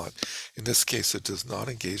non-pot. In this case, it does not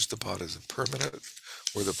engage the pot as impermanent,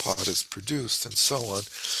 or the pot is produced, and so on,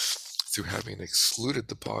 through having excluded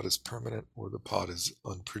the pot as permanent, or the pot is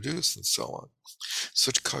unproduced, and so on.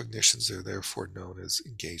 Such cognitions are therefore known as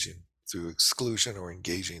engaging through exclusion, or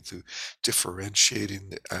engaging through differentiating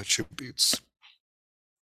the attributes.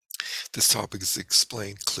 This topic is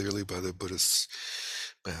explained clearly by the Buddhist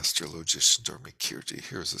master logician Dharmakirti.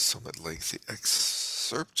 Here's a somewhat lengthy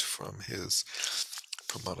excerpt from his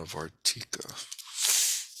Pramanavartika.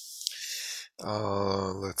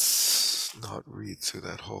 Let's not read through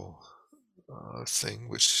that whole thing,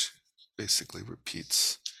 which basically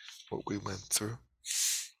repeats what we went through.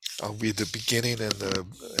 I'll read the beginning and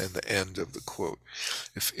the end of the quote.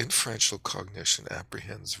 If inferential cognition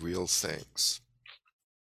apprehends real things,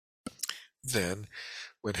 then,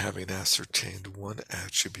 when having ascertained one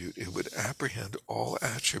attribute, it would apprehend all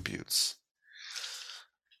attributes.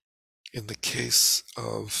 In the case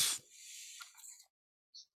of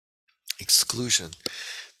exclusion,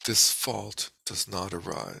 this fault does not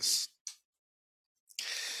arise.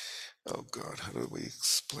 Oh God, how do we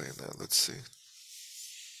explain that? Let's see.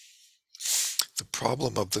 The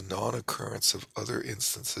problem of the non-occurrence of other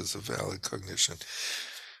instances of valid cognition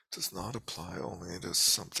does not apply only to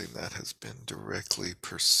something that has been directly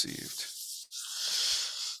perceived.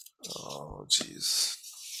 Oh, geez.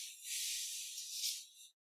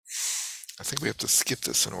 I think we have to skip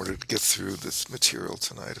this in order to get through this material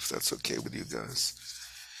tonight, if that's okay with you guys.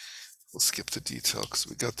 We'll skip the detail because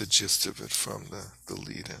we got the gist of it from the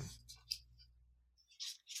lead-in.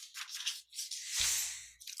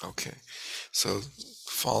 Okay, so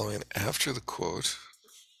following after the quote,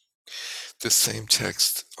 this same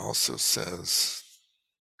text also says,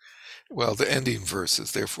 well, the ending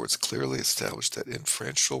verses, therefore it's clearly established that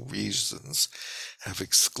inferential reasons have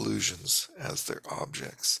exclusions as their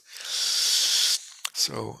objects.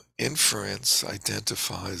 So inference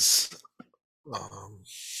identifies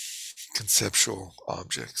conceptual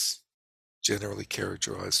objects, generally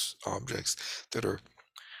characterized objects that are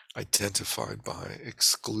identified by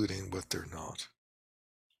excluding what they're not.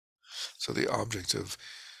 So the object of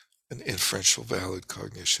an inferential valid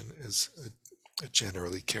cognition is a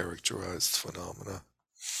generally characterized phenomena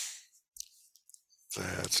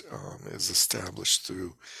that is established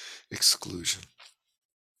through exclusion.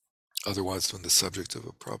 Otherwise, when the subject of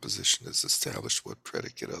a proposition is established, what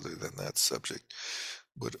predicate other than that subject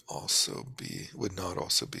would not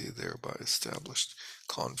also be thereby established?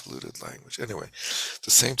 Convoluted language. Anyway,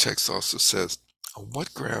 the same text also says, on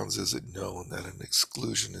what grounds is it known that an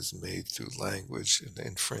exclusion is made through language and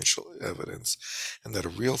inferential evidence, and that a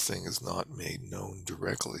real thing is not made known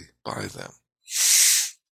directly by them?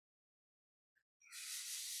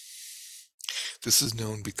 This is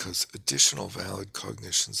known because additional valid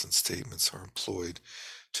cognitions and statements are employed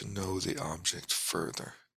to know the object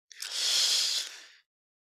further.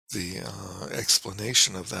 The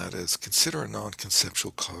explanation of that is, consider a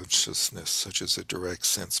non-conceptual consciousness such as a direct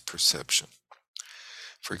sense perception.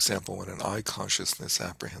 For example, when an eye consciousness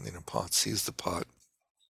apprehending a pot sees the pot,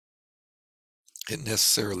 it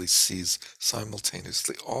necessarily sees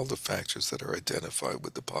simultaneously all the factors that are identified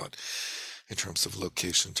with the pot in terms of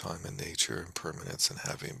location, time, and nature, impermanence, and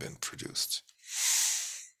having been produced.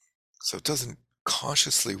 So it doesn't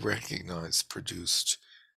consciously recognize produced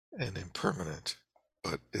and impermanent,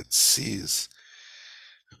 but it sees,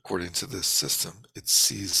 according to this system, it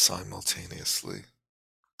sees simultaneously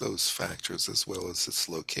those factors as well as its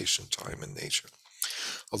location, time, and nature.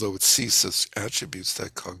 Although it sees such attributes,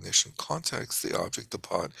 that cognition contacts the object, the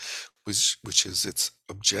pot, which is its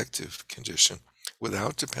objective condition,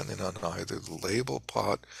 without depending on either the label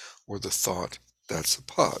pot or the thought that's a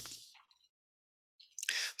pot.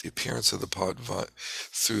 The appearance of the pot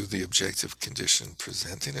through the objective condition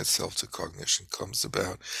presenting itself to cognition comes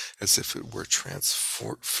about as if it were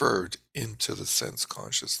transferred into the sense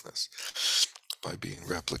consciousness by being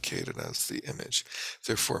replicated as the image.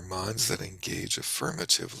 Therefore, minds that engage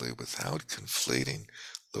affirmatively without conflating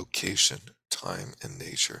location, time, and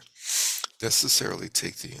nature necessarily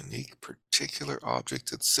take the unique particular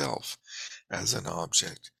object itself as an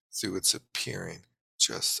object through its appearing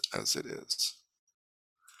just as it is.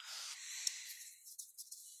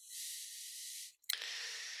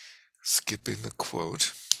 Skipping the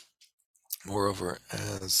quote, moreover,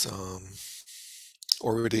 as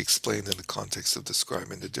already explained in the context of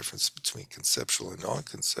describing the difference between conceptual and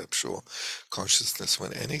non-conceptual consciousness,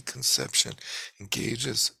 when any conception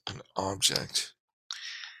engages an object,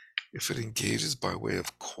 if it engages by way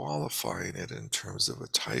of qualifying it in terms of a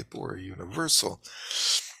type or a universal,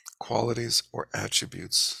 qualities or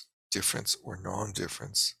attributes, difference or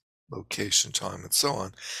non-difference, location, time, and so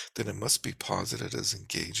on, then it must be posited as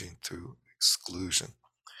engaging through exclusion.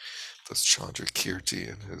 Thus Chandrakirti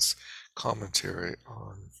in his commentary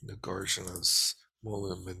on Nagarjuna's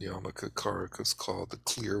Mula Niyamaka Karika is called the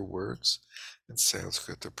clear words, in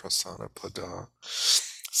Sanskrit the Prasana Pada,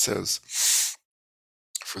 says,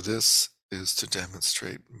 for this is to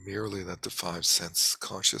demonstrate merely that the five sense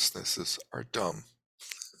consciousnesses are dumb,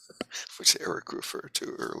 which Eric referred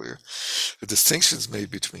to earlier. The distinctions made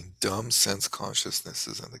between dumb sense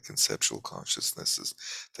consciousnesses and the conceptual consciousnesses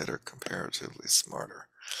that are comparatively smarter.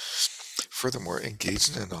 Furthermore,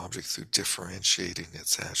 engaging an object through differentiating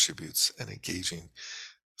its attributes and engaging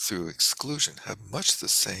through exclusion have much the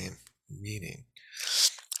same meaning.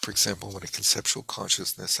 For example, when a conceptual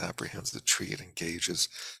consciousness apprehends the tree, it engages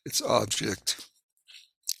its object,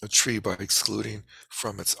 a tree, by excluding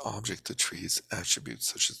from its object the tree's attributes,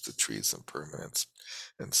 such as the tree's impermanence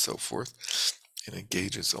and so forth. It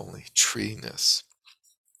engages only tree-ness.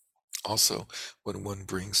 Also, when one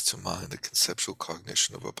brings to mind the conceptual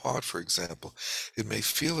cognition of a pot, for example, it may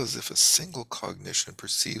feel as if a single cognition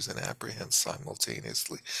perceives and apprehends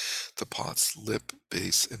simultaneously the pot's lip,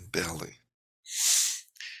 base, and belly.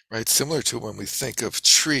 Right? Similar to when we think of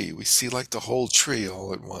tree, we see like the whole tree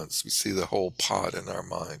all at once. We see the whole pot in our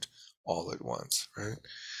mind all at once, right?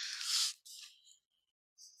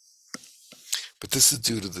 But this is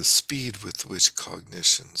due to the speed with which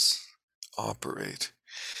cognitions operate.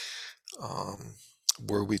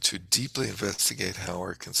 Were we to deeply investigate how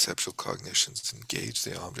our conceptual cognitions engage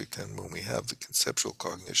the object, and when we have the conceptual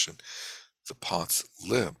cognition, the pot's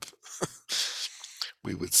lip,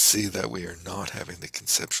 we would see that we are not having the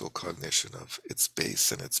conceptual cognition of its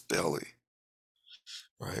base and its belly.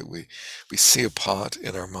 Right? We see a pot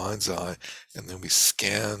in our mind's eye, and then we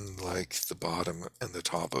scan like the bottom and the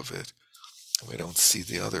top of it, and we don't see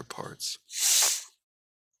the other parts.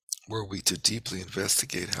 Were we to deeply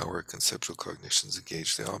investigate how our conceptual cognitions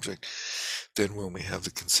engage the object, then when we have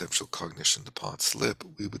the conceptual cognition, the pot's lip,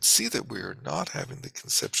 we would see that we are not having the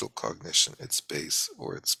conceptual cognition, its base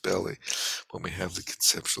or its belly. When we have the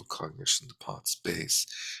conceptual cognition, the pot's base,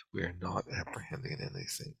 we are not apprehending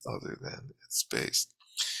anything other than its base.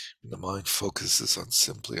 When the mind focuses on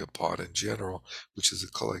simply a pot in general, which is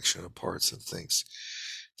a collection of parts, and thinks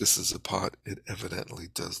this is a pot, it evidently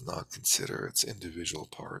does not consider its individual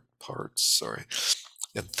parts,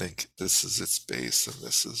 and think this is its base and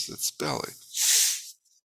this is its belly.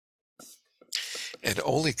 And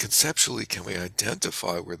only conceptually can we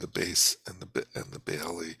identify where the base and the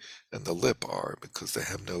belly and the lip are, because they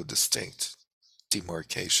have no distinct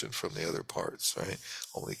demarcation from the other parts, right?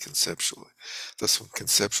 Only conceptually. Thus, when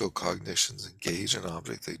conceptual cognitions engage an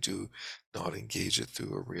object, they do not engage it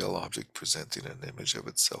through a real object presenting an image of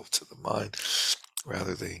itself to the mind.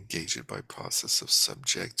 Rather, they engage it by process of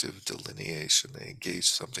subjective delineation. They engage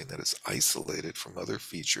something that is isolated from other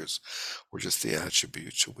features or just the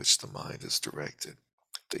attribute to which the mind is directed.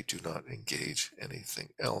 They do not engage anything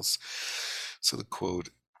else. So the quote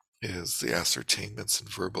is, the ascertainments and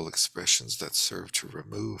verbal expressions that serve to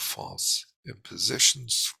remove false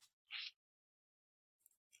impositions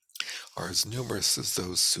are as numerous as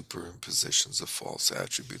those superimpositions of false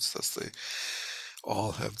attributes. Thus, they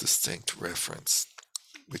all have distinct reference,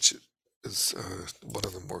 which is one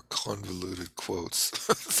of the more convoluted quotes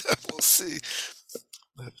that we'll see.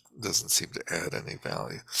 That doesn't seem to add any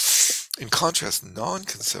value. In contrast,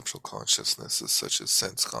 non-conceptual consciousnesses, such as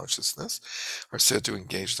sense consciousness, are said to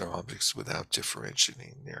engage their objects without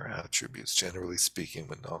differentiating their attributes. Generally speaking,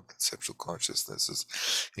 when non-conceptual consciousnesses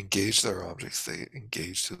engage their objects, they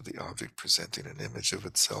engage through the object presenting an image of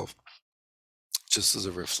itself, just as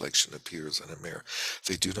a reflection appears in a mirror.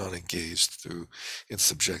 They do not engage in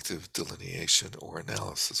subjective delineation or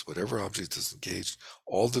analysis. Whatever object is engaged,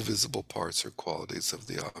 all the visible parts or qualities of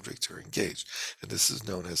the object are engaged, and this is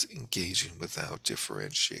known as engaging without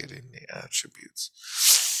differentiating the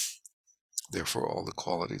attributes. Therefore, all the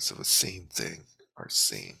qualities of a seen thing are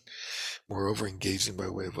seen. Moreover, engaging by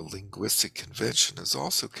way of a linguistic convention is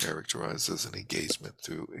also characterized as an engagement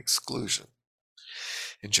through exclusion.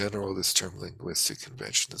 In general, this term linguistic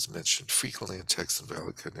convention is mentioned frequently in texts and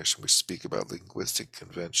valid cognition, which speak about linguistic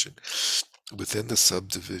convention within the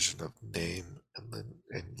subdivision of name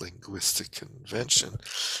and linguistic convention,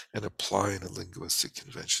 and applying a linguistic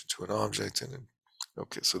convention to an object.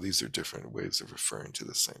 Okay, so these are different ways of referring to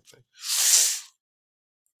the same thing.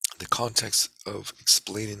 In the context of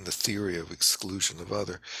explaining the theory of exclusion of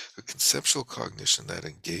other, a conceptual cognition that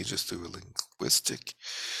engages through a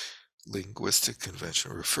linguistic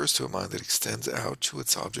convention refers to a mind that extends out to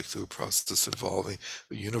its object through a process involving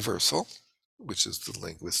a universal, which is the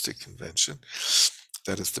linguistic convention,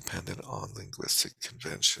 that is dependent on linguistic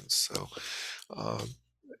conventions. So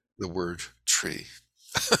the word tree,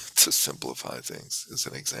 to simplify things, is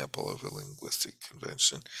an example of a linguistic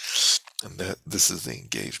convention. And that this is the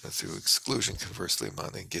engagement through exclusion. Conversely, a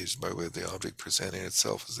mind engaged by way of the object presenting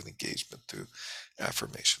itself is an engagement through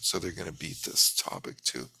affirmation. So they're going to beat this topic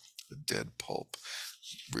to the dead pulp,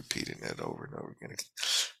 repeating it over and over again.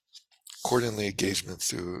 Accordingly, engagement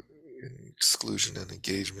through exclusion and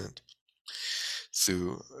engagement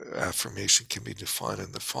through affirmation can be defined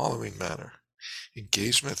in the following manner.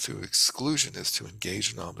 Engagement through exclusion is to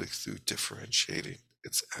engage an object through differentiating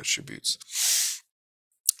its attributes.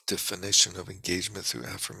 definition of engagement through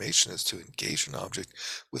affirmation is to engage an object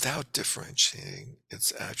without differentiating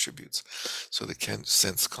its attributes. So the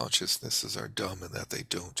sense consciousnesses are dumb in that they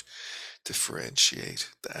don't differentiate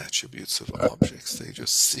the attributes of objects. They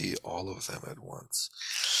just see all of them at once,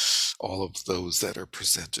 all of those that are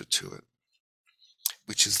presented to it,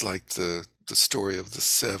 which is like the story of the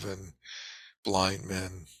 7 blind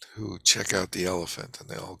men who check out the elephant, and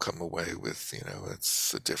they all come away with,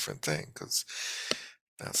 it's a different thing because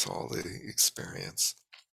that's all they experience.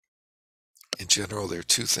 In general, there are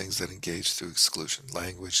 2 things that engage through exclusion: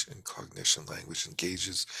 language and cognition. Language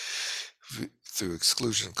engages through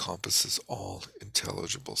exclusion, encompasses all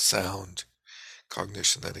intelligible sound.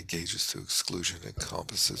 Cognition that engages through exclusion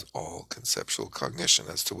encompasses all conceptual cognition.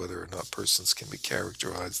 As to whether or not persons can be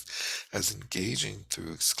characterized as engaging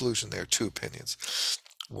through exclusion, there are 2 opinions.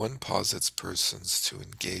 One posits persons to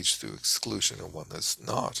engage through exclusion, and one does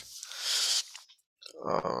not.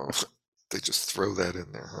 They just throw that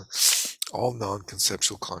in there, huh? All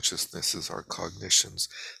non-conceptual consciousnesses are cognitions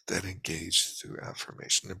that engage through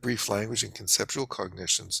affirmation. In brief, language and conceptual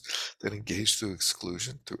cognitions that engage through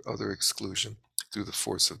exclusion, through other exclusion, through the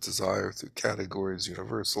force of desire, through categories,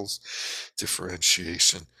 universals,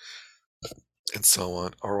 differentiation, and so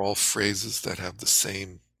on, are all phrases that have the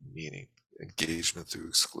same meaning: engagement through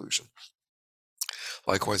exclusion.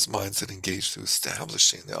 Likewise, minds that engage through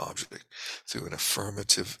establishing the object, through an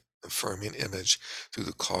affirming image, through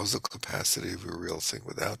the causal capacity of a real thing,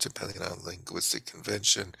 without depending on linguistic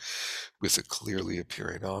convention, with a clearly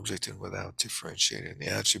appearing object, and without differentiating the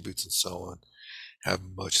attributes, and so on, have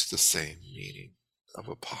much the same meaning of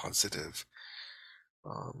a positive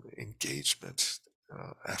engagement,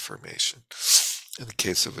 affirmation. In the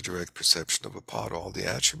case of a direct perception of a pod, all the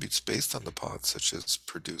attributes based on the pod, such as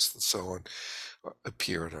produced and so on,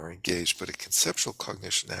 appear and are engaged, but a conceptual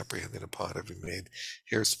cognition apprehending a pod, having made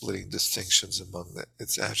hair-splitting distinctions among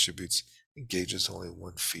its attributes, engages only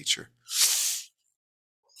one feature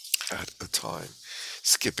at a time.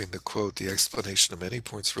 Skipping the quote, the explanation of many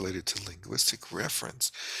points related to linguistic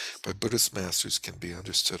reference by Buddhist masters can be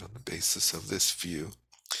understood on the basis of this view,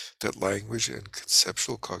 that language and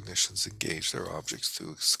conceptual cognitions engage their objects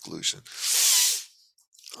through exclusion.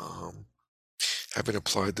 Having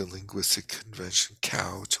applied the linguistic convention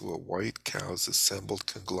cow to a white cow's assembled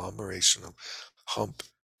conglomeration of hump,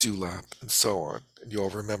 dewlap, and so on. And you all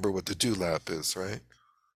remember what the dewlap is, right?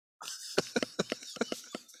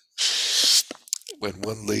 When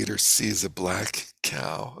one later sees a black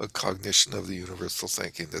cow, a cognition of the universal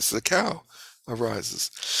thinking, this is a cow,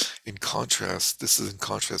 arises. In contrast, this is in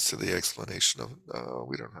contrast to the explanation of,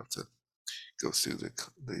 we don't have to go through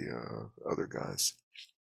the other guys.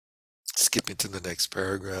 Skipping to the next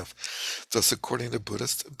paragraph. Thus, according to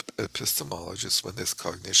Buddhist epistemologists, when this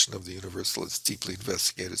cognition of the universal is deeply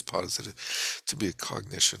investigated, is posited to be a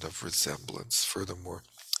cognition of resemblance. Furthermore,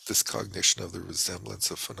 this cognition of the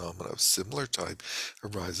resemblance of phenomena of similar type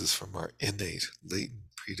arises from our innate, latent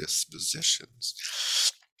predispositions.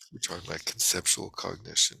 We're talking about conceptual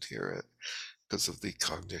cognition here because of the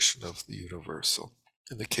cognition of the universal.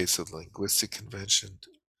 In the case of linguistic convention,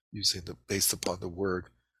 based upon the word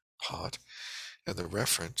pot and the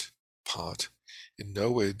referent pot, in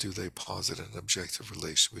no way do they posit an objective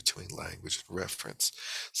relation between language and reference.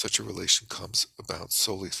 Such a relation comes about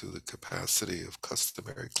solely through the capacity of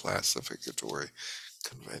customary classificatory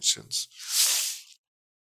conventions.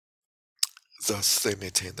 Thus, they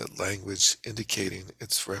maintain that language indicating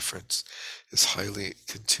its reference is highly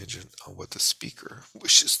contingent on what the speaker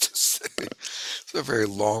wishes to say. It's a very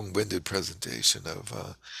long-winded presentation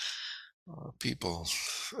of people,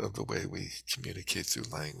 of the way we communicate through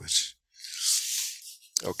language.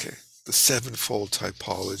 Okay, the 7-fold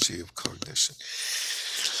typology of cognition.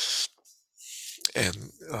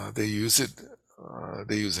 And they use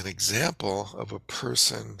an example of a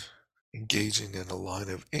person engaging in a line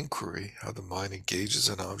of inquiry, how the mind engages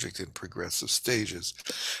an object in progressive stages,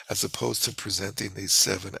 as opposed to presenting these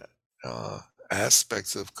 7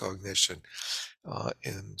 aspects of cognition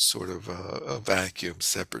in sort of a vacuum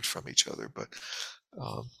separate from each other, but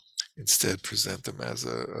instead present them as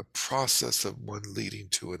a process of one leading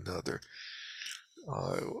to another,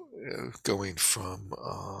 going from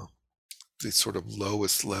the sort of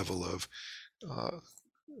lowest level of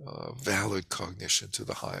valid cognition to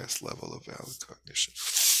the highest level of valid cognition.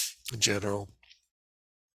 In general,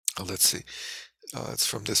 let's see, it's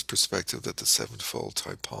from this perspective that the 7-fold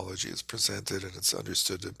typology is presented, and it's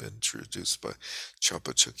understood to have been introduced by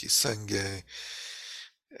Chopachuki Senge.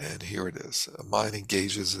 And here it is. A mind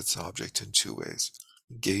engages its object in 2 ways.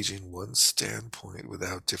 engaging one standpoint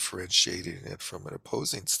without differentiating it from an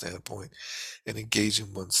opposing standpoint, and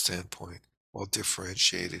engaging one standpoint while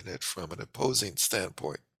differentiating it from an opposing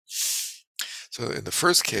standpoint. So in the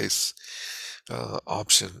first case,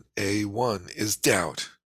 option A1 is doubt.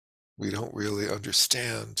 We don't really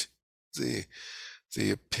understand the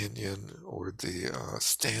opinion or the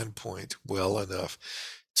standpoint well enough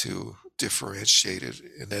to differentiate it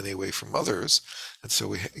in any way from others, and so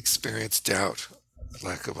we experience doubt,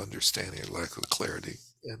 lack of understanding, lack of clarity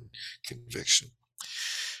and conviction.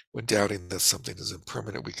 When doubting that something is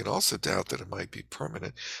impermanent, we can also doubt that it might be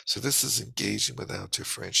permanent. So this is engaging without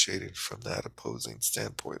differentiating from that opposing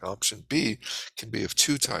standpoint. Option B can be of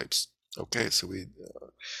two types. Okay, so we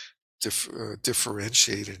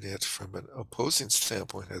differentiating it from an opposing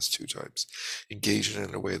standpoint has two types: engaging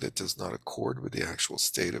in a way that does not accord with the actual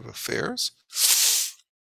state of affairs,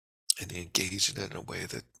 and engaging in a way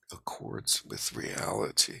that accords with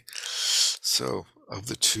reality. So of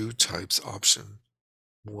the two types, option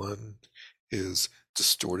one is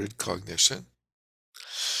distorted cognition,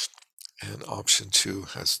 and option two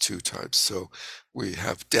has two types. So we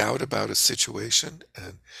have doubt about a situation,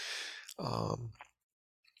 and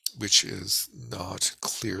which is not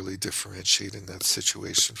clearly differentiating that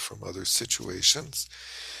situation from other situations.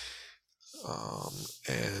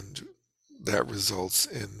 And that results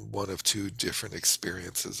in one of two different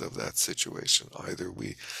experiences of that situation. Either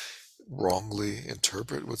we wrongly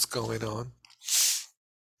interpret what's going on,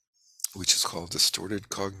 which is called distorted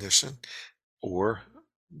cognition, or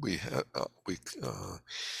we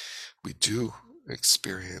do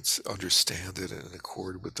experience, understand it in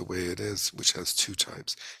accord with the way it is, which has two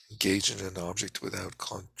types: engaging an object without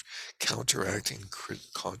counteracting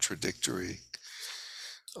contradictory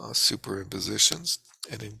superimpositions,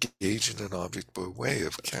 and engaging an object by way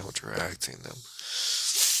of counteracting them.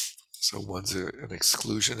 So one's an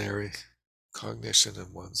exclusionary cognition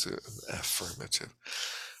and one's an affirmative.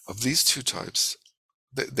 Of these two types,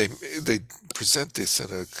 they present this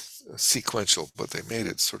in a sequential, but they made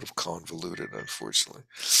it sort of convoluted, unfortunately.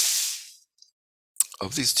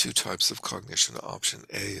 Of these two types of cognition, option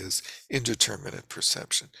A is indeterminate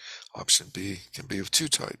perception. Option B can be of two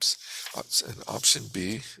types. And option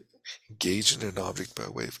B, engaging an object by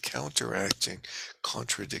way of counteracting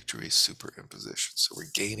contradictory superimposition. So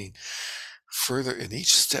we're gaining further, in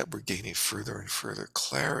each step, we're gaining further and further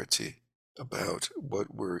clarity about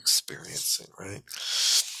what we're experiencing, right?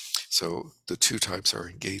 So the two types are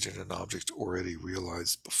engaging an object already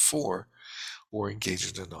realized before, or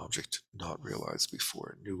engaging an object not realized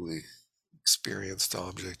before, newly experienced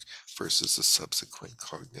object versus a subsequent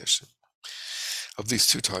cognition. Of these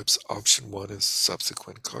two types, option one is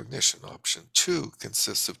subsequent cognition. Option two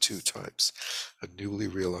consists of two types: a newly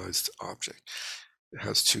realized object. It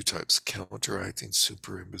has two types: counteracting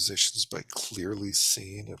superimpositions by clearly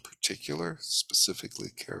seeing a particular, specifically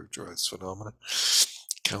characterized phenomena,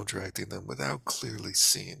 counteracting them without clearly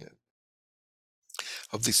seeing it.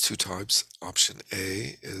 Of these two types, option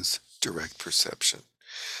A is direct perception.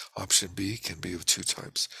 Option B can be of two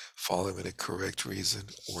types: following a correct reason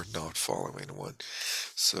or not following one.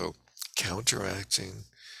 So counteracting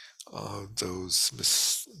those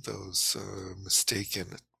mistaken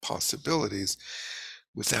possibilities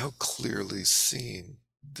without clearly seeing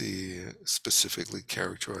the specifically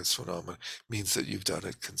characterized phenomena means that you've done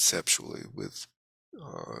it conceptually with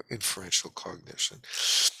inferential cognition.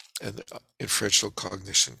 And inferential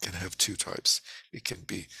cognition can have two types. It can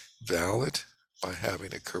be valid by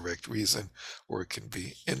having a correct reason, or it can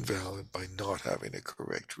be invalid by not having a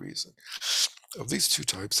correct reason. Of these two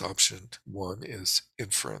types, option one is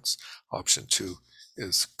inference. Option two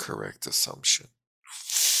is correct assumption.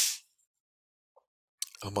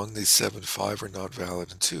 Among these seven, five are not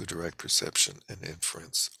valid, and two, direct perception and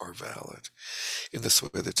inference, are valid. In this way,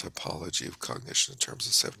 the typology of cognition in terms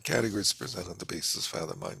of seven categories is presented on the basis of how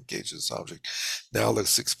the mind engages this object. Now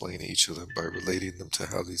let's explain each of them by relating them to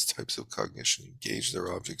how these types of cognition engage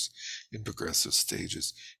their objects in progressive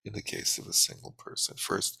stages in the case of a single person.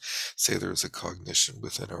 First, say there is a cognition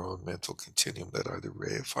within our own mental continuum that either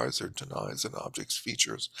reifies or denies an object's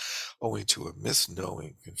features owing to a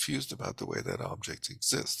misknowing, confused about the way that object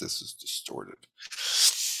exists. This is distorted.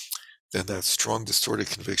 Then that strong distorted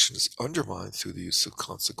conviction is undermined through the use of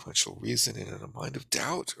consequential reasoning, and a mind of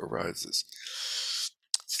doubt arises.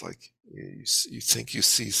 It's like you think you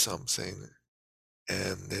see something,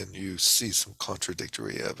 and then you see some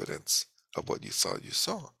contradictory evidence of what you thought you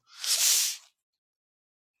saw.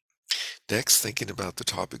 Next, thinking about the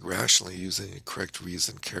topic rationally, using a correct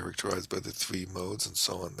reason characterized by the three modes and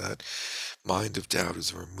so on, that mind of doubt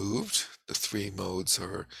is removed. The three modes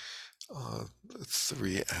are uh,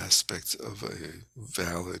 three aspects of a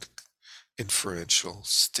valid inferential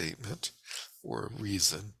statement or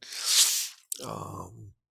reason.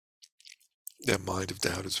 That mind of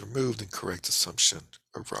doubt is removed and correct assumption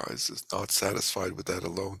arises. Not satisfied with that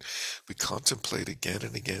alone, we contemplate again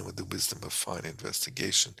and again with the wisdom of fine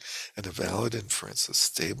investigation, and a valid inference, a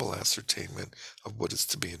stable ascertainment of what is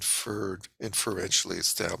to be inferentially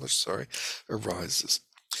established, arises.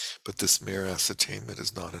 But this mere ascertainment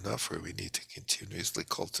is not enough, for we need to continuously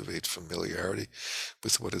cultivate familiarity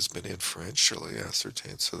with what has been inferentially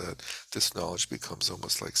ascertained, so that this knowledge becomes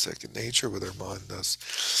almost like second nature with our mind. Thus,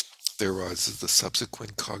 there arises the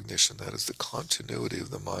subsequent cognition, that is the continuity of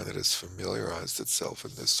the mind that has familiarized itself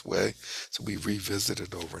in this way. So we revisit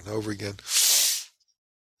it over and over again.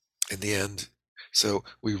 In the end, so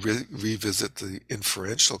we revisit the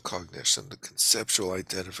inferential cognition, the conceptual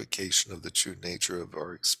identification of the true nature of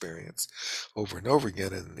our experience over and over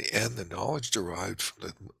again. And in the end, the knowledge derived from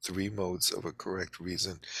the three modes of a correct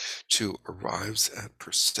reason arrives at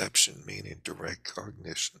perception, meaning direct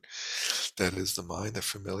cognition. That is, the mind that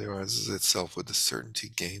familiarizes itself with the certainty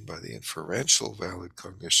gained by the inferential valid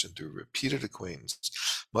cognition through repeated acquaintance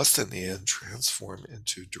must in the end transform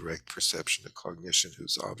into direct perception, a cognition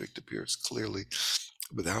whose object appears clearly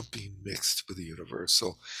without being mixed with the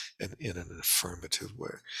universal and in an affirmative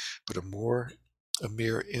way. But a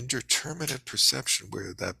mere indeterminate perception,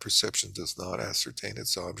 where that perception does not ascertain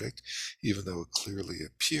its object, even though it clearly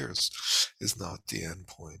appears, is not the end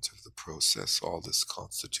point of the process. All this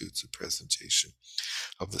constitutes a presentation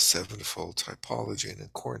of the sevenfold typology in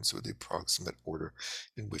accordance with the approximate order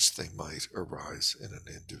in which they might arise in an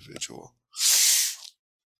individual.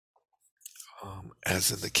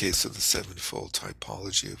 As in the case of the sevenfold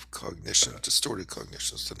typology of cognition, distorted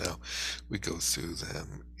cognition. So now we go through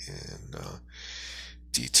them in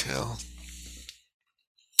detail.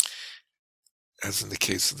 As in the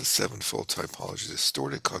case of the sevenfold typology,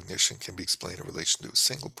 distorted cognition can be explained in relation to a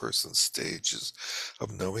single person's stages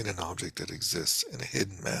of knowing an object that exists in a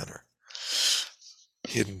hidden manner,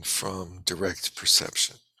 hidden from direct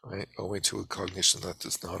perception. Right? Owing to a cognition that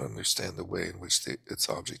does not understand the way in which its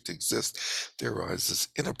object exists, there arises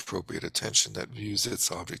inappropriate attention that views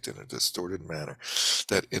its object in a distorted manner.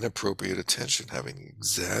 That inappropriate attention, having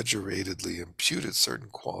exaggeratedly imputed certain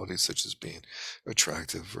qualities such as being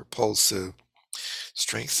attractive, repulsive,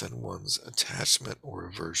 strengthen one's attachment or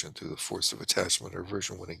aversion through the force of attachment or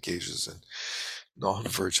aversion when engages in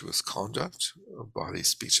non-virtuous conduct of body,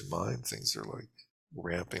 speech, and mind. Things are like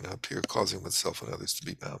ramping up here, causing oneself and others to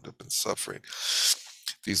be bound up in suffering.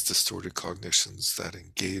 These distorted cognitions that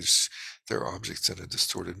engage their objects in a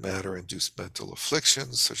distorted manner induce mental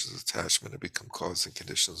afflictions such as attachment and become causing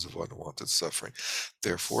conditions of unwanted suffering.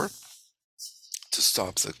 Therefore, to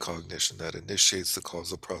stop the cognition that initiates the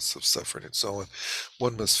causal process of suffering and so on,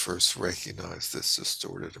 one must first recognize this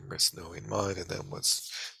distorted and misknowing mind, and then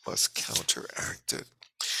must counteract it.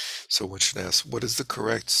 So one should ask, what is the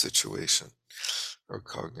correct situation or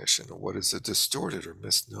cognition, or what is a distorted or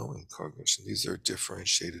misknowing cognition? These are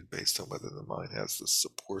differentiated based on whether the mind has the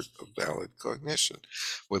support of valid cognition,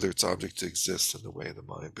 whether its object exists in the way the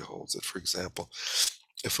mind beholds it. For example,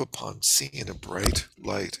 if upon seeing a bright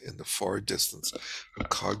light in the far distance, a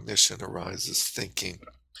cognition arises thinking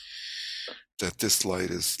that this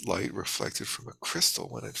light is light reflected from a crystal,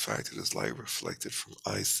 when in fact it is light reflected from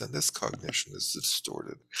ice, then this cognition is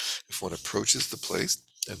distorted. If one approaches the place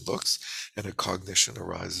and looks, and a cognition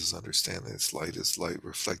arises understanding this light is light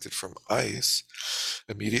reflected from ice,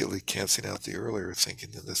 immediately canceling out the earlier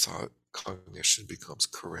thinking, then this cognition becomes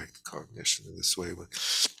correct cognition. In this way, when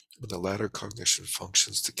the latter cognition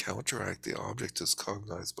functions to counteract the object as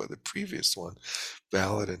cognized by the previous one,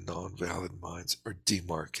 valid and non-valid minds are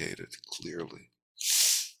demarcated clearly.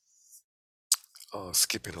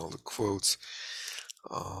 Skipping all the quotes.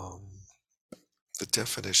 The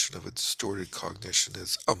definition of a distorted cognition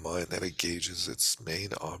is a mind that engages its main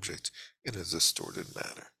object in a distorted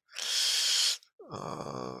manner.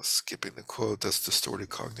 Skipping the quote, thus distorted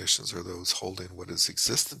cognitions are those holding what is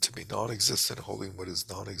existent to be non-existent, holding what is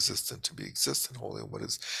non-existent to be existent, holding what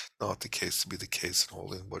is not the case to be the case, and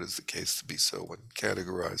holding what is the case to be so. When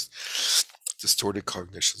categorized, distorted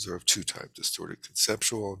cognitions are of two types, distorted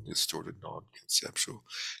conceptual and distorted non-conceptual.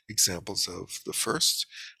 Examples of the first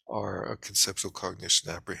are a conceptual cognition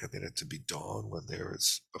apprehending it to be dawn when there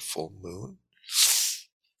is a full moon,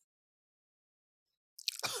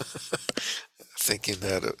 thinking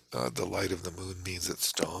that the light of the moon means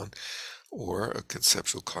it's dawn, or a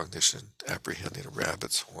conceptual cognition apprehending a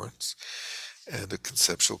rabbit's horns. and a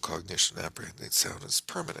conceptual cognition apprehending sound as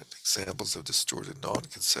permanent. Examples of distorted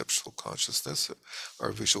non-conceptual consciousness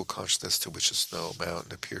are visual consciousness to which a snow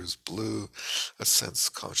mountain appears blue, a sense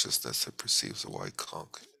consciousness that perceives a white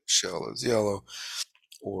conch shell as yellow,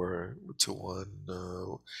 or to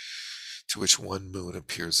which one moon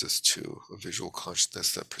appears as two, a visual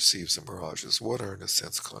consciousness that perceives a mirage as water, and a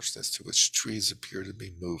sense consciousness to which trees appear to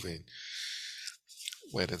be moving,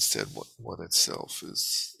 when instead one itself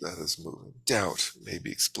is that is moving. Doubt may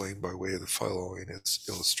be explained by way of the following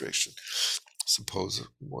illustration. Suppose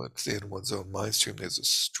within one's own mind stream there's a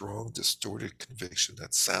strong, distorted conviction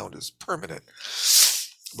that sound is permanent.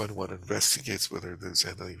 When one investigates whether there's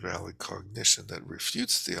any valid cognition that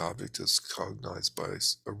refutes the object as cognized by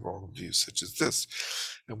a wrong view such as this,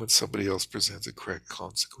 and when somebody else presents a correct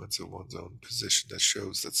consequence of one's own position that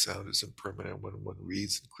shows that sound is impermanent, when one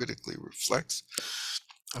reads and critically reflects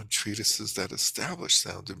on treatises that establish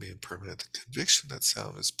sound to be impermanent, the conviction that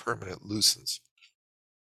sound is permanent loosens.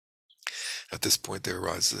 At this point there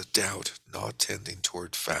arises a doubt not tending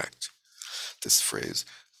toward fact. This phrase,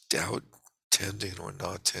 doubt tending or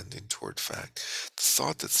not tending toward fact, the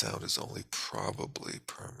thought that sound is only probably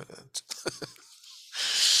permanent.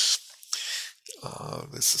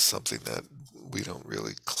 This is something that we don't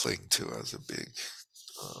really cling to as a big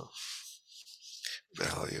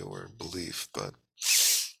value or belief, but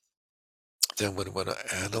then when one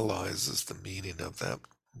analyzes the meaning of that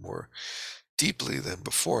more deeply than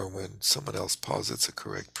before, when someone else posits a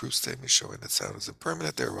correct proof statement showing that sound is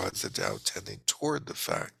impermanent, there arises a doubt tending toward the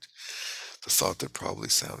fact. The thought that probably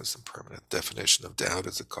sound is impermanent. Definition of doubt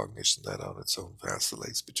is a cognition that on its own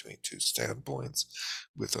vacillates between two standpoints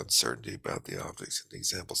with uncertainty about the objects. In the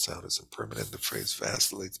example, sound is impermanent. The phrase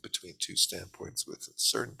vacillates between two standpoints with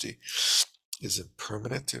uncertainty is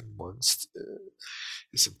impermanent in one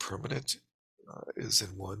is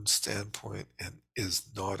in one standpoint, and is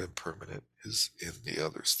not impermanent is in the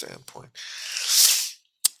other standpoint.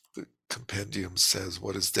 The compendium says,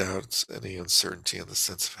 what is doubt? Any uncertainty in the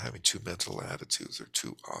sense of having two mental attitudes or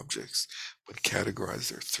two objects. When categorized,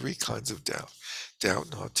 there are three kinds of doubt.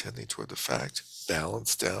 Doubt not tending toward the fact,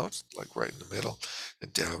 balanced doubt, like right in the middle,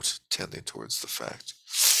 and doubt tending towards the fact.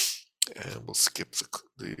 And we'll skip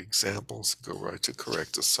the examples and go right to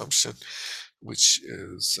correct assumption, which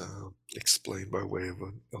is explained by way of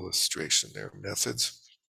an illustration. There are methods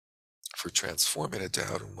for transforming a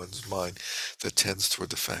doubt in one's mind that tends toward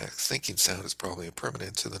the fact thinking sound is probably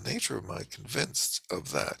impermanent to the nature of mind convinced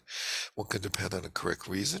of that. One can depend on a correct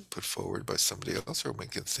reason put forward by somebody else, or one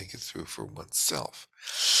can think it through for oneself.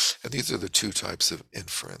 And these are the two types of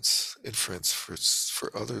inference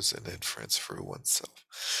for others and inference for oneself.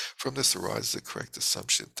 From this arises the correct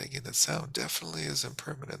assumption, thinking that sound definitely is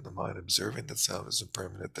impermanent. The mind observing that sound is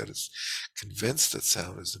impermanent, that is convinced that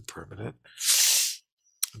sound is impermanent,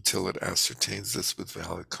 until it ascertains this with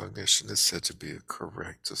valid cognition, is said to be a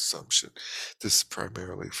correct assumption. This is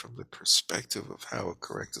primarily from the perspective of how a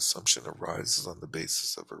correct assumption arises on the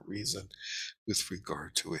basis of a reason with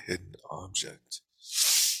regard to a hidden object.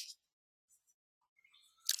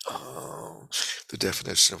 The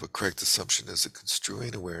definition of a correct assumption is a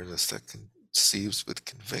construing awareness that conceives with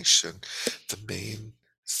conviction the main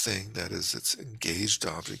thing, that is its engaged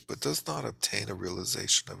object, but does not obtain a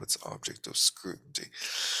realization of its object of scrutiny.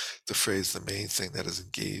 The phrase, the main thing that is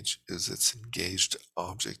engaged is its engaged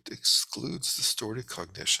object, excludes distorted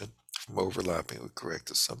cognition from overlapping with correct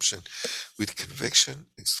assumption, with conviction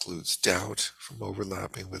excludes doubt from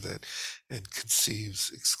overlapping with it, and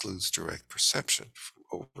conceives excludes direct perception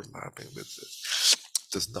from overlapping with it.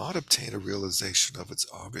 Does not obtain a realization of its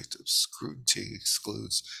object of scrutiny,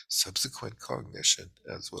 excludes subsequent cognition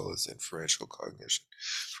as well as inferential cognition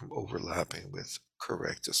from overlapping with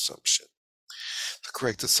correct assumption. The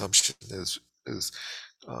correct assumption is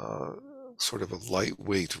sort of a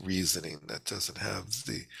lightweight reasoning that doesn't have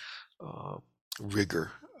the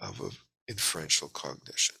rigor of an inferential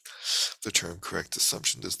cognition. The term correct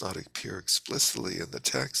assumption does not appear explicitly in the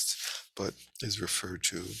text, but is referred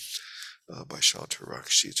to by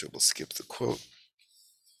Shantarakshita. We'll skip the quote.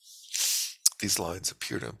 These lines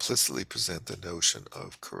appear to implicitly present the notion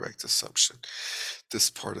of correct assumption. This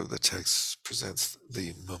part of the text presents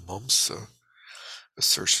the mimamsa,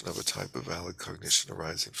 assertion of a type of valid cognition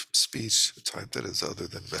arising from speech, a type that is other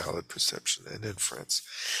than valid perception and inference.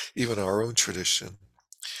 Even our own tradition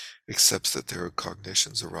accepts that there are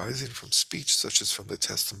cognitions arising from speech, such as from the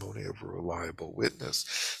testimony of a reliable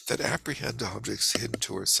witness, that apprehend objects hidden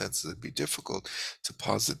to our senses. It'd be difficult to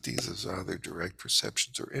posit these as either direct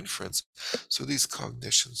perceptions or inference, so these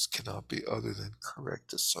cognitions cannot be other than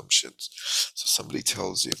correct assumptions. So somebody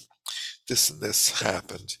tells you this and this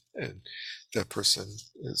happened, and that person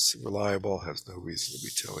is reliable, has no reason to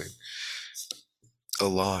be telling a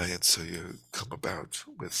lie, and so you come about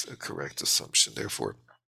with a correct assumption. Therefore,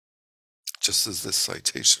 just as this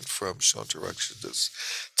citation from Shantarakshita's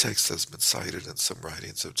text has been cited in some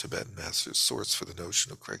writings of Tibetan masters' source for the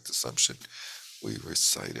notion of correct assumption, we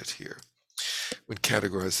recite it here. When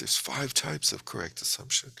categorized, there's 5 types of correct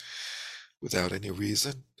assumption: without any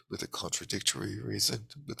reason, with a contradictory reason,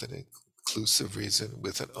 with an inclusive reason,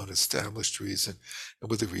 with an unestablished reason, and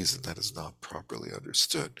with a reason that is not properly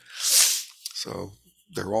understood. So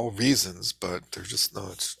they're all reasons, but they're just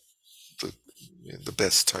not the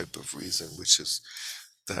best type of reason, which is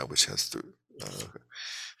that which has to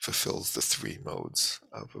fulfills the 3 modes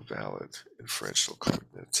of a valid inferential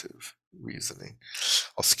cognitive reasoning.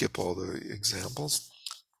 I'll skip all the examples,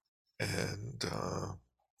 and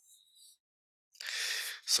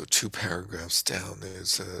so 2 paragraphs down,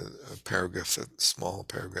 there's a paragraph, a small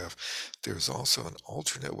paragraph. There's also an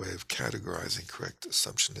alternate way of categorizing correct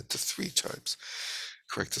assumption into 3 types: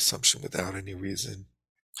 correct assumption without any reason,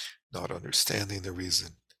 not understanding the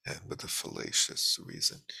reason, and with a fallacious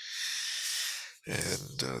reason.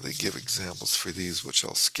 And they give examples for these, which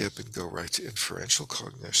I'll skip and go right to inferential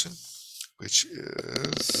cognition, which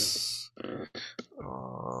is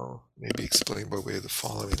maybe explained by way of the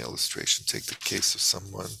following illustration. Take the case of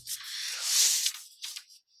someone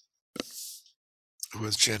who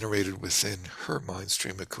has generated within her mind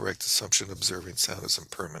stream a correct assumption observing sound is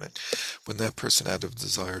impermanent. When that person, out of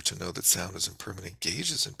desire to know that sound is impermanent,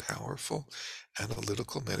 engages in powerful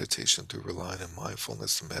analytical meditation through relying on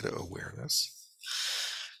mindfulness and meta-awareness,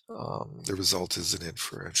 the result is an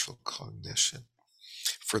inferential cognition.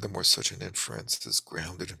 Furthermore, such an inference is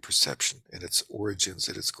grounded in perception. In its origins,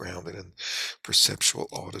 it is grounded in perceptual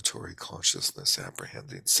auditory consciousness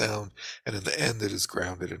apprehending sound, and in the end, it is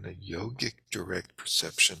grounded in a yogic direct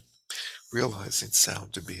perception, realizing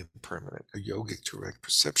sound to be impermanent. A yogic direct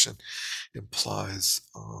perception implies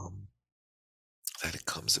that it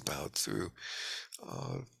comes about through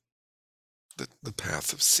the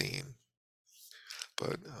path of seeing.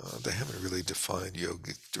 But they haven't really defined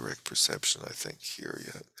yogic direct perception, I think, here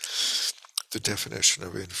yet. The definition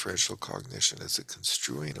of inferential cognition is a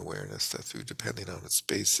construing awareness that, through depending on its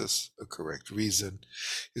basis, a correct reason,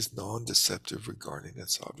 is non-deceptive regarding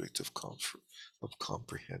its object of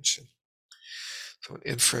comprehension. So an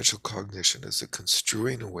inferential cognition is a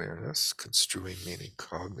construing awareness, construing meaning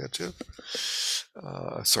cognitive,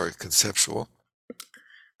 conceptual,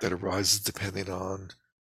 that arises depending on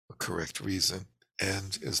a correct reason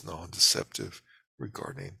and is non-deceptive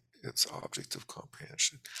regarding its object of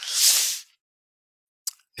comprehension.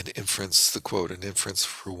 An inference, the quote, an inference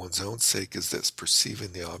for one's own sake is this: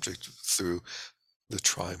 perceiving the object through the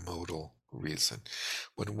trimodal reason.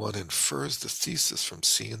 When one infers the thesis from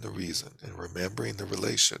seeing the reason and remembering the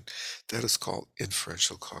relation, that is called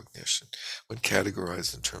inferential cognition. When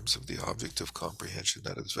categorized in terms of the object of comprehension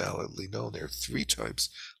that is validly known, there are 3 types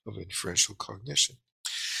of inferential cognition.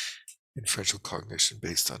 Inferential cognition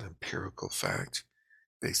based on empirical fact,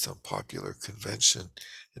 based on popular convention,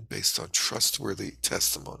 and based on trustworthy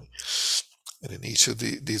testimony. And in each of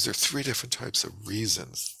these are 3 different types of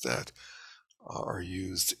reasons that are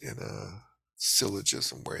used in a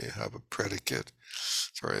syllogism, where you have a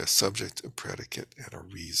subject, a predicate, and a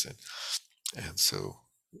reason. And so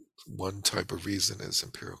one type of reason is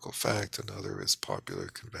empirical fact, another is popular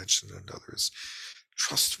convention, another is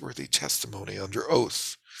trustworthy testimony under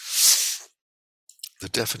oath. The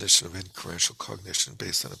definition of inferential cognition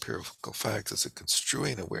based on empirical fact is a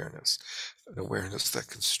construing awareness, an awareness that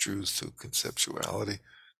construes through conceptuality,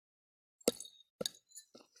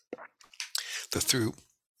 that through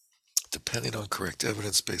depending on correct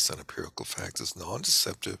evidence based on empirical fact is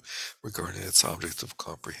non-deceptive regarding its object of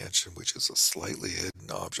comprehension, which is a slightly hidden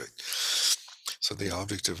object. So the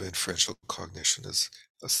object of inferential cognition is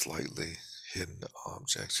a slightly hidden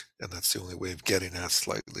object, and that's the only way of getting at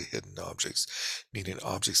slightly hidden objects, meaning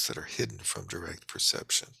objects that are hidden from direct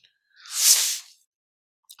perception.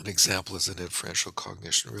 An example is an inferential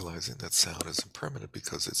cognition realizing that sound is impermanent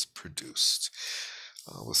because it's produced.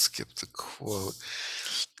 We'll skip the quote,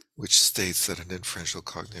 which states that an inferential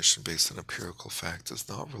cognition based on empirical fact does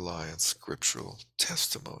not rely on scriptural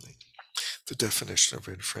testimony. The definition of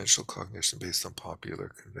inferential cognition based on popular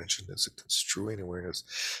convention is a construing awareness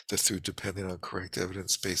that, through depending on correct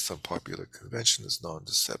evidence based on popular convention, is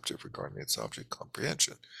non-deceptive regarding its object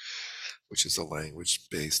comprehension, which is a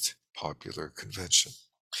language-based popular convention.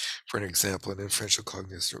 For an example, an inferential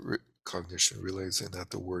cognition realizing that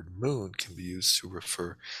the word moon can be used to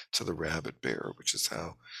refer to the rabbit bear, which is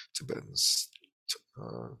how Tibetans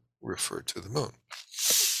refer to the moon.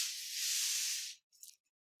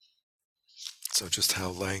 So just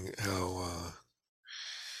how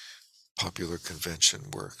popular convention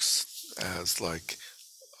works, as like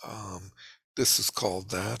this is called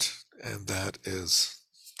that, and that is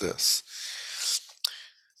this.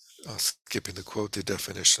 Skipping the quote, the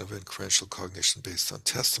definition of inferential cognition based on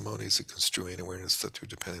testimonies, a construing awareness that through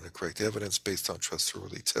dependent and correct evidence based on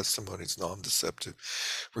trustworthy testimonies, non-deceptive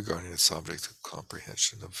regarding its object of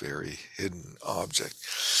comprehension, a very hidden object.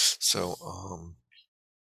 So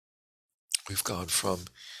we've gone from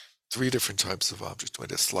 3 different types of object. We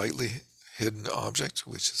had a slightly hidden object,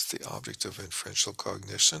 which is the object of inferential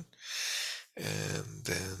cognition. And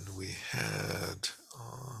then we had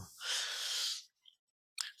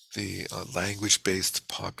the language-based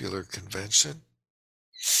popular convention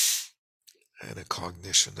and a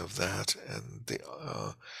cognition of that. And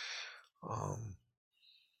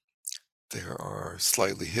there are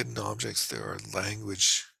slightly hidden objects. There are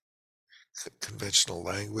conventional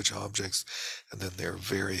language objects, and then there are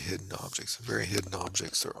very hidden objects. Very hidden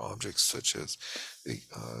objects are objects such as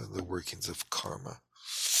the workings of karma.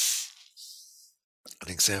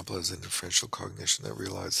 An example is an inferential cognition that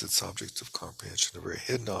realizes its object of comprehension, a very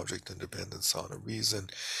hidden object in dependence on a reason,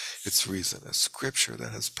 its reason, a scripture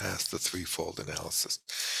that has passed the threefold analysis.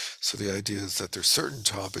 So the idea is that there are certain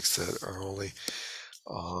topics that are only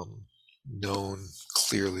known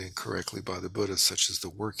clearly and correctly by the Buddha, such as the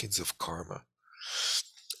workings of karma.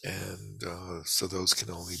 And so those can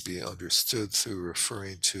only be understood through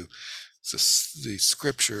referring to the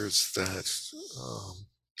scriptures that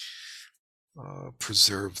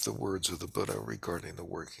preserve the words of the Buddha regarding the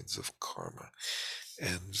workings of karma.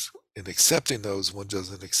 And in accepting those, one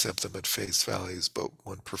doesn't accept them at face values, but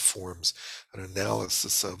one performs an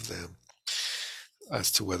analysis of them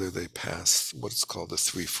as to whether they pass what's called the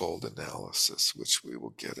threefold analysis, which we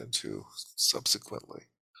will get into subsequently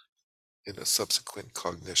in a subsequent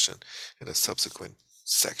cognition, in a subsequent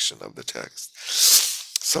section of the text.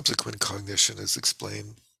 Subsequent cognition is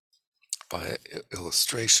explained by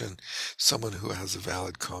illustration. Someone who has a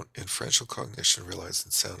valid inferential cognition realizing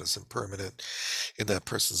sound is impermanent. In that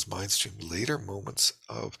person's mind stream, later moments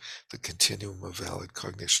of the continuum of valid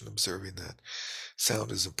cognition observing that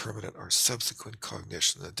sound is impermanent are subsequent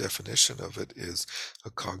cognition. The definition of it is a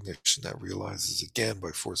cognition that realizes again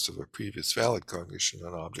by force of a previous valid cognition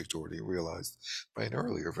an object already realized by an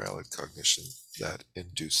earlier valid cognition that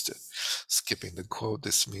induced it. Skipping the quote,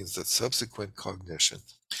 this means that subsequent cognition,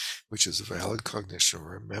 which is a valid cognition of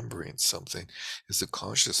remembering something, is the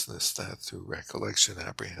consciousness that through recollection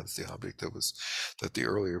apprehends the object that the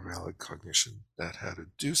earlier valid cognition that had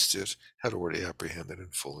induced it had already apprehended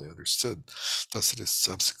and fully understood. Thus it is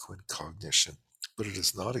subsequent cognition, but it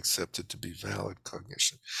is not accepted to be valid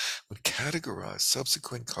cognition. When categorized,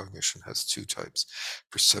 subsequent cognition has 2 types: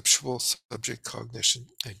 perceptual subject cognition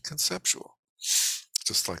and conceptual,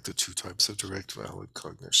 just like the 2 types of direct valid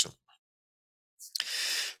cognition.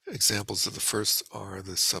 Examples of the first are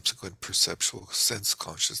the subsequent perceptual sense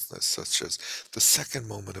consciousness, such as the second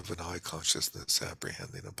moment of an eye consciousness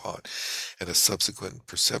apprehending a pot, and a subsequent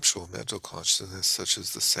perceptual mental consciousness, such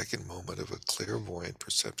as the second moment of a clairvoyant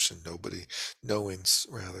perception, knowing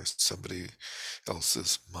somebody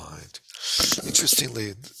else's mind.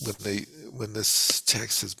 Interestingly, when this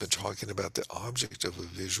text has been talking about the object of a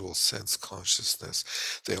visual sense consciousness,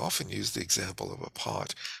 they often use the example of a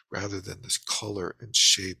pot rather than this color and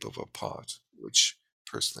shape of a pot, which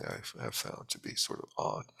personally I have found to be sort of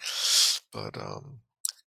odd. But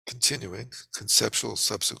continuing, conceptual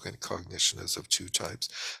subsequent cognition is of 2 types: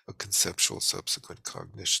 a conceptual subsequent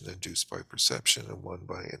cognition induced by perception and one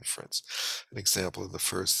by inference. An example of the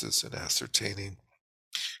first is an ascertaining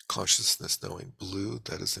consciousness knowing blue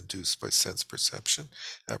that is induced by sense perception,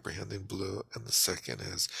 apprehending blue, and the second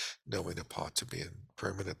is knowing a pot to be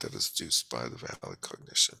impermanent that is induced by the valid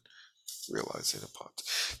cognition, realizing a pot.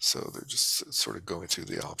 So they're just sort of going through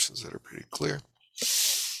the options that are pretty clear.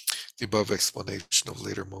 The above explanation of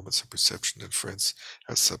later moments of perception inference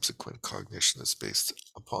as subsequent cognition is based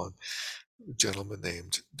upon a gentleman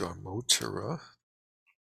named Dharmottara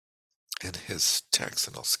and his text,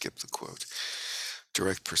 and I'll skip the quote.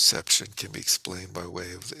 Direct perception can be explained by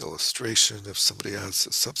way of the illustration. If somebody has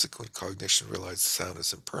a subsequent cognition, realizes sound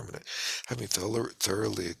is impermanent, having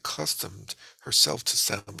thoroughly accustomed herself to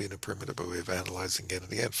sound being impermanent by way of analyzing again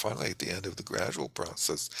and again, finally at the end of the gradual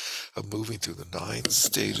process of moving through the 9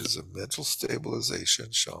 stages of mental stabilization,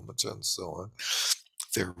 shamatha and so on,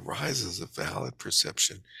 there arises a valid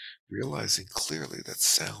perception, realizing clearly that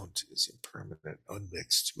sound is impermanent,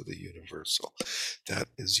 unmixed with a universal. That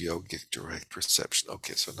is yogic direct perception.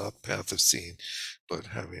 Okay, so not path of seeing, but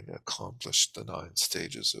having accomplished the 9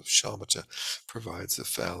 stages of shamatha provides a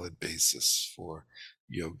valid basis for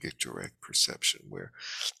yogic direct perception, where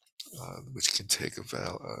which can take a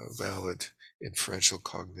valid inferential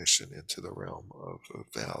cognition into the realm of a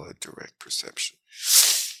valid direct perception.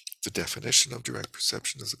 The definition of direct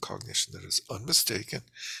perception is a cognition that is unmistaken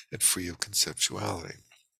and free of conceptuality.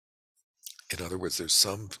 In other words, there's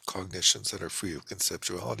some cognitions that are free of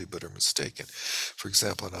conceptuality but are mistaken. For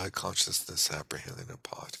example, an eye consciousness apprehending a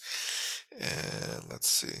pot. And let's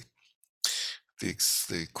see.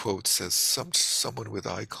 The quote says, someone with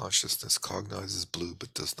eye consciousness cognizes blue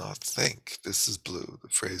but does not think this is blue. The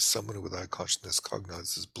phrase someone with eye consciousness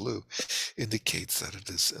cognizes blue indicates that it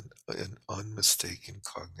is an unmistaken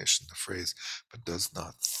cognition. The phrase but does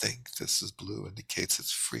not think this is blue indicates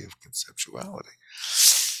it's free of conceptuality.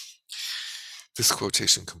 This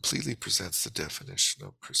quotation completely presents the definition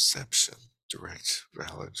of perception, direct,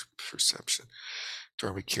 valid perception.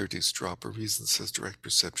 Dharmakirti's drop of reason says direct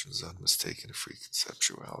perception is unmistaken and free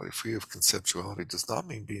conceptuality. Free of conceptuality does not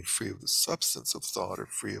mean being free of the substance of thought or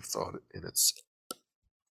free of thought in itself.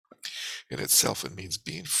 It means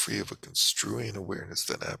being free of a construing awareness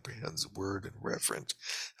that apprehends word and referent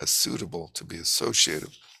as suitable to be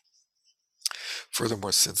associated.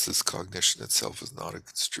 Furthermore, since this cognition itself is not a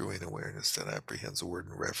construing awareness that apprehends a word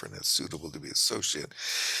and referent as suitable to be associated,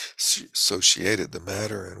 the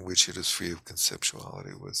matter in which it is free of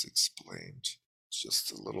conceptuality was explained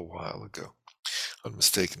just a little while ago.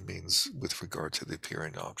 Unmistaken means with regard to the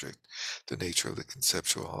appearing object, the nature of the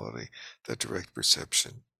conceptuality, that direct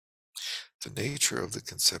perception, the nature of the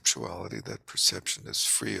conceptuality that perception is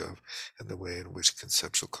free of, and the way in which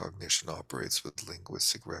conceptual cognition operates with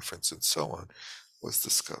linguistic reference and so on, was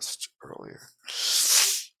discussed earlier.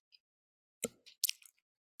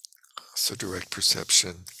 So direct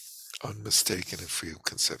perception, unmistaken and free of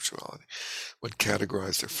conceptuality. When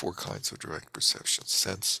categorized, there are 4 kinds of direct perception: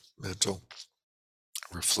 sense, mental,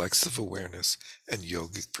 reflexive awareness, and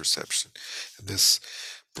yogic perception. And this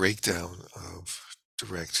breakdown of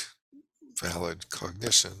direct valid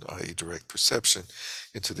cognition, i.e. direct perception,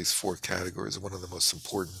 into these 4 categories is one of the most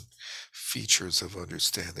important features of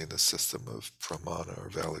understanding the system of pramana, or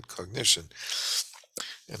valid cognition.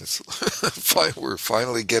 And it's we're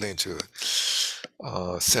finally getting to it.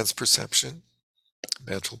 Sense perception,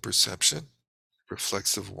 mental perception,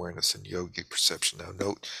 reflexive awareness, and yogic perception. Now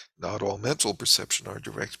note, not all mental perception are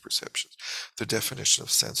direct perceptions. The definition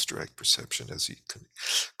of sense direct perception is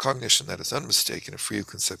cognition that is unmistaken and free of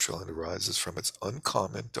conceptuality arises from its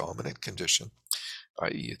uncommon dominant condition,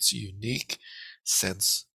 i.e. its unique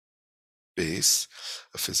sense base,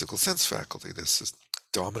 a physical sense faculty. This is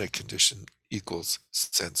dominant condition equals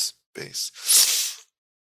sense base.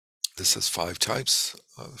 This has 5 types,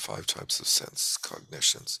 5 types of sense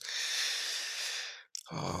cognitions.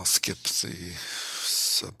 I'll skip the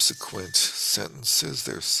subsequent sentences.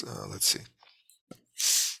 There's, let's see.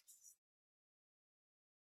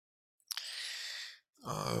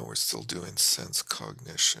 We're still doing sense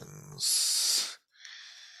cognitions.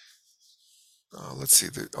 Let's see.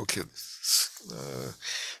 Okay.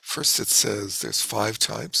 First it says there's 5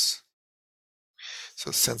 types.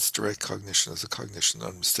 So sense direct cognition is a cognition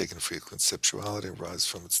unmistaken free of conceptuality, arises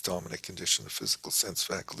from its dominant condition of physical sense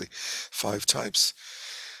faculty. 5 types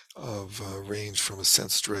of range from a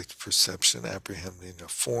sense direct perception apprehending a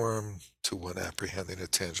form to one apprehending a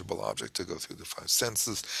tangible object. To go through the 5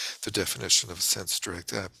 senses, the definition of a sense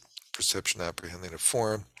direct perception apprehending a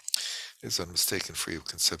form is unmistaken free of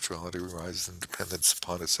conceptuality, arises in dependence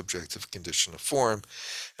upon its subjective condition of form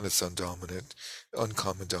and its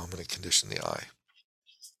uncommon dominant condition, the eye.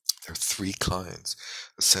 There are 3 kinds: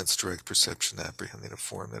 a sense direct perception apprehending a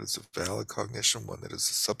form that is a valid cognition, one that is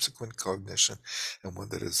a subsequent cognition, and one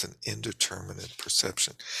that is an indeterminate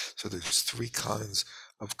perception. So there's 3 kinds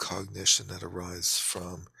of cognition that arise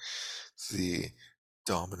from the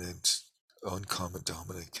uncommon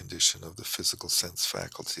dominant condition of the physical sense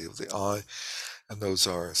faculty of the eye, and those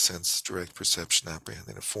are sense direct perception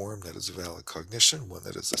apprehending a form that is a valid cognition, one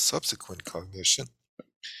that is a subsequent cognition,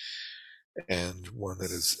 and one that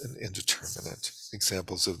is an indeterminate.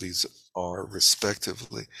 Examples of these are,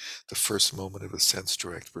 respectively, the first moment of a sense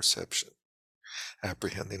direct perception.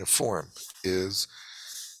 Apprehending a form is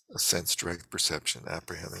a sense direct perception,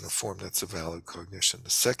 apprehending a form that's a valid cognition. The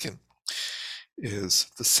second is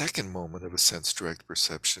the second moment of a sense-direct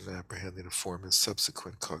perception, apprehending a form as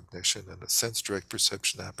subsequent cognition, and a sense-direct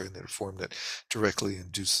perception apprehending a form that directly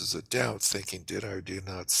induces a doubt, thinking, did I or did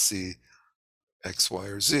not see X, Y,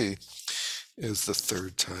 or Z, is the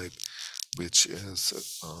third type, which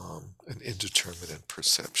is an indeterminate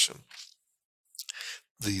perception.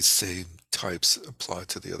 These same types apply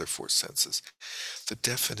to the other four senses. The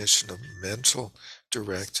definition of mental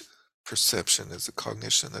direct perception is a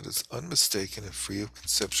cognition that is unmistaken and free of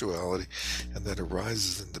conceptuality, and that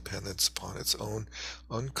arises in dependence upon its own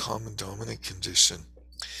uncommon dominant condition,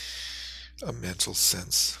 a mental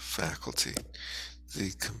sense faculty.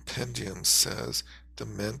 The compendium says the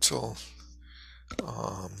mental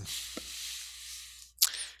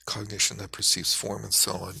cognition that perceives form and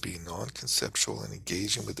so on, being non-conceptual and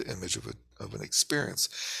engaging with the image of an experience,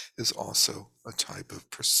 is also a type of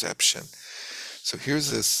perception. So here's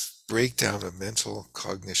this breakdown of mental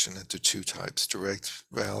cognition into two types: direct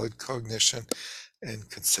valid cognition and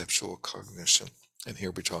conceptual cognition. And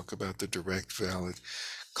here we talk about the direct valid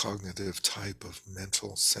cognitive type of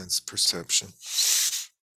mental sense perception.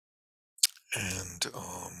 And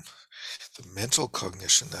the mental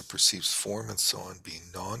cognition that perceives form and so on, being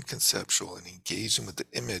non-conceptual and engaging with the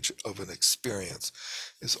image of an experience,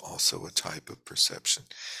 is also a type of perception,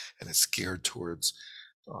 and it's geared towards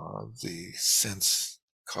the sense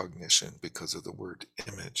cognition because of the word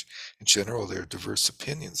image. In general, there are diverse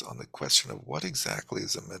opinions on the question of what exactly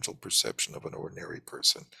is a mental perception of an ordinary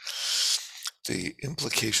person. The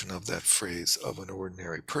implication of that phrase, of an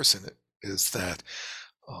ordinary person, is that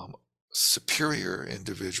superior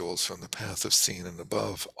individuals from the path of seeing and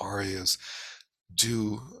above, Aryas,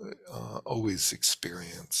 do always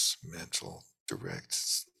experience mental direct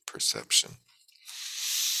perception.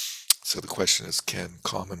 So the question is, can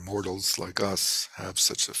common mortals like us have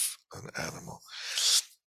such an animal?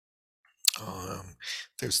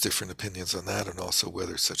 There's different opinions on that, and also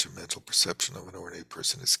whether such a mental perception of an ordinary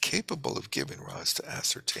person is capable of giving rise to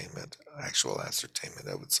actual ascertainment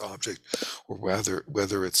of its object, or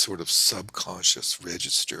whether it's sort of subconscious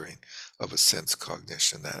registering of a sense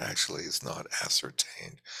cognition that actually is not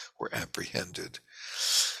ascertained or apprehended.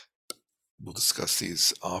 We'll discuss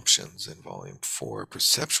these options in Volume 4.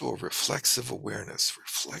 Perceptual reflexive awareness.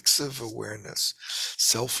 Reflexive awareness,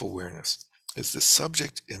 self-awareness, is the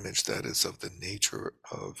subject image that is of the nature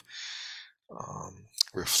of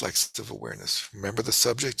reflexive awareness. Remember the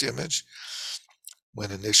subject image?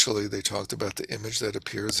 When initially they talked about the image that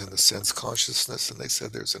appears in the sense consciousness, and they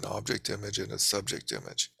said there's an object image and a subject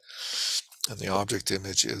image. And the object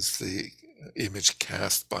image is the image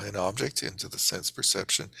cast by an object into the sense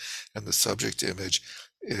perception, and the subject image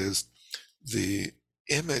is the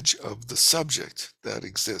image of the subject that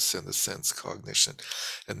exists in the sense cognition.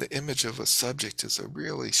 And the image of a subject is a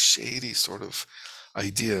really shady sort of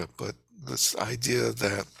idea, but this idea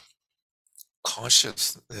that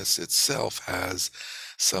consciousness itself has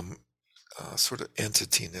some sort of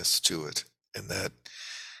entityness to it, and that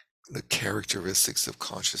the characteristics of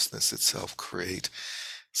consciousness itself create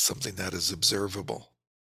something that is observable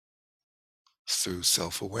through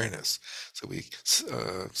self-awareness. So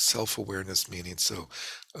self-awareness meaning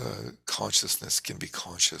consciousness can be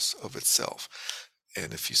conscious of itself.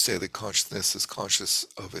 And if you say that consciousness is conscious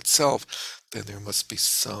of itself, then there must be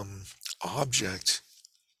some object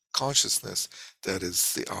consciousness that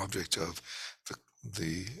is the object of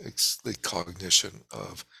the cognition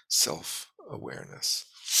of self-awareness.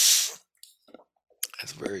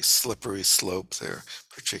 It's a very slippery slope there,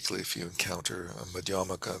 particularly if you encounter a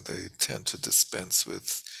Madhyamaka. They tend to dispense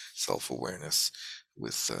with self-awareness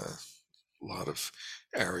with a lot of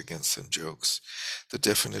arrogance and jokes. The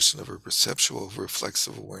definition of a perceptual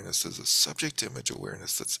reflexive awareness is a subject image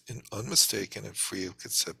awareness that's unmistaken and free of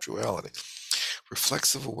conceptuality.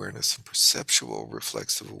 Reflexive awareness and perceptual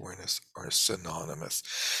reflexive awareness are synonymous.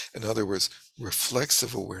 In other words,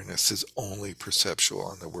 reflexive awareness is only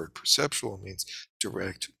perceptual, and the word perceptual means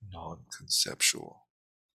direct, non-conceptual.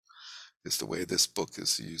 Is the way this book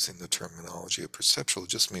is using the terminology of perceptual. It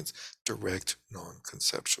just means direct,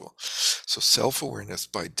 non-conceptual. So self-awareness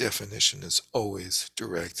by definition is always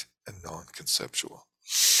direct and non-conceptual.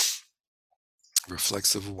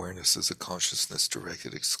 Reflexive awareness is a consciousness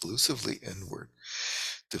directed exclusively inward.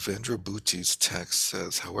 Devendra Bhutti's text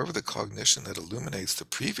says, however, the cognition that illuminates the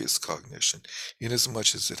previous cognition,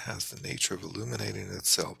 inasmuch as it has the nature of illuminating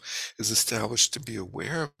itself, is established to be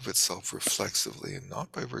aware of itself reflexively and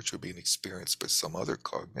not by virtue of being experienced by some other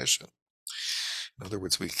cognition. In other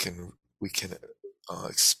words, we can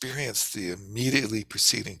experience the immediately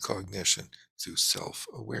preceding cognition through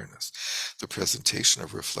self-awareness. The presentation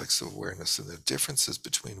of reflexive awareness and the differences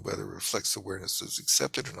between whether reflexive awareness is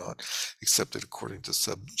accepted or not, accepted according to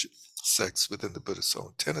sects within the Buddhist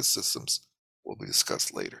own tenet systems, will be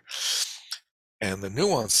discussed later. And the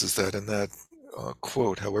nuance is that in that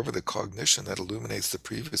quote, however, the cognition that illuminates the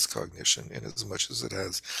previous cognition, inasmuch as it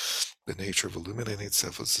has the nature of illuminating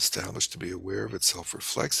itself, is established to be aware of itself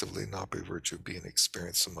reflexively, not by virtue of being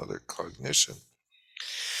experienced some other cognition,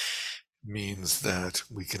 means that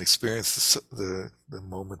we can experience the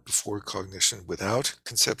moment before cognition without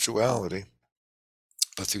conceptuality,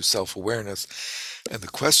 but through self-awareness. And the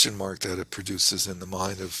question mark that it produces in the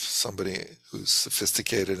mind of somebody who's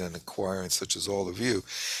sophisticated and inquiring, such as all of you,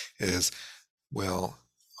 is, well,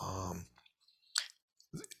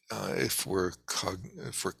 if we're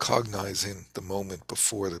cognizing the moment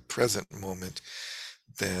before the present moment,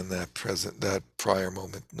 then that prior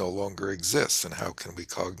moment no longer exists. And how can we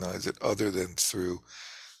cognize it other than through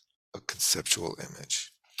a conceptual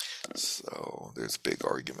image? So there's a big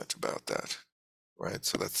argument about that, right?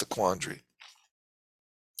 So that's the quandary.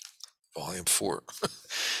 Volume 4.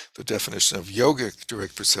 The definition of yogic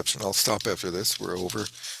direct perception. I'll stop after this. We're over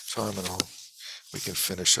time, and we can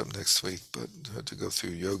finish up next week, but to go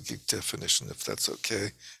through yogic definition, if that's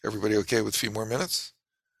okay. Everybody okay with a few more minutes?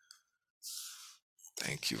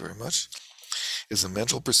 Thank you very much. Is a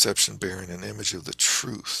mental perception bearing an image of the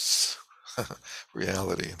truth,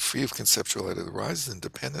 reality, and free of conceptuality that arises in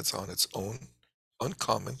dependence on its own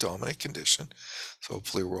uncommon dominant condition. So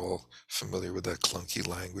hopefully we're all familiar with that clunky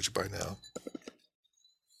language by now.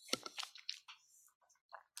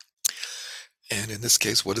 And in this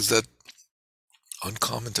case, what is that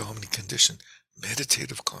uncommon dominant condition?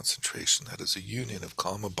 Meditative concentration, that is a union of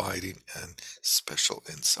calm abiding and special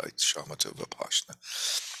insight. Shamatha Vipassana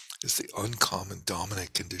is the uncommon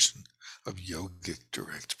dominant condition of yogic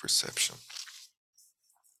direct perception.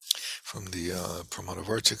 From the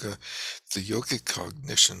Pramanavartika, the yogic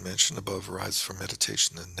cognition mentioned above arises from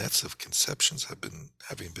meditation. The nets of conceptions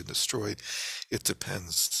having been destroyed. It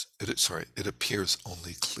appears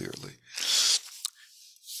only clearly.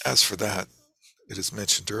 As for that, it is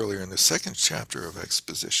mentioned earlier in the second chapter of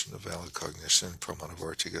Exposition of Valid Cognition,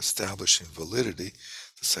 Pramanavartika, establishing validity.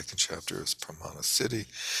 The second chapter is Pramana-siddhi,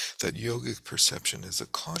 that yogic perception is a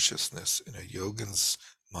consciousness in a yogin's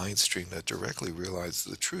mind stream that directly realizes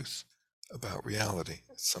the truth about reality,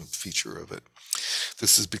 some feature of it.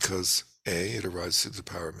 This is because A, it arises through the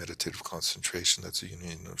power of meditative concentration, that's a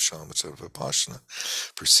union of shamatha vipassana,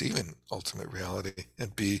 perceiving ultimate reality,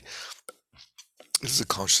 and B, it is a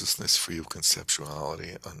consciousness free of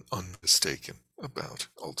conceptuality and unmistaken about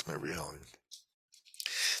ultimate reality.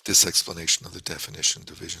 This explanation of the definition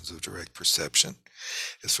divisions of direct perception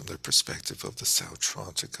is from the perspective of the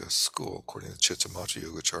Sautrantika school. According to Chittamatra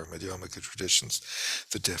Yogacara Madhyamaka traditions,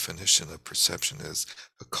 the definition of perception is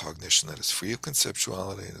a cognition that is free of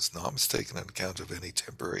conceptuality and is not mistaken on account of any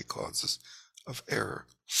temporary causes of error.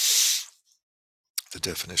 The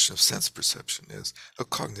definition of sense perception is a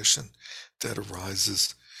cognition that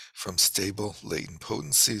arises from stable latent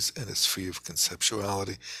potencies and is free of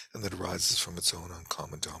conceptuality, and that arises from its own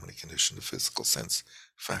uncommon dominant condition of physical sense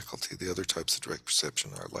faculty. The other types of direct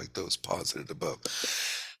perception are like those posited above.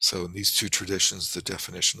 So in these two traditions, the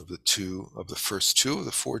definition of the first two of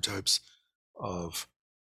the four types of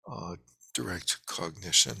direct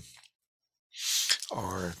cognition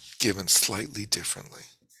are given slightly differently.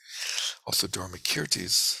 Also,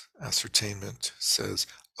 Dharmakirti's ascertainment says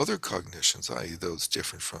other cognitions, i.e. those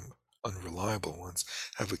different from unreliable ones,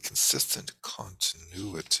 have a consistent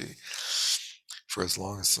continuity for as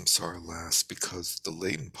long as samsara lasts, because the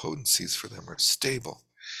latent potencies for them are stable.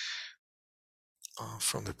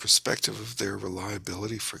 From the perspective of their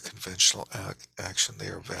reliability for conventional action, they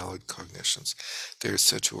are valid cognitions. They are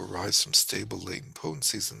said to arise from stable latent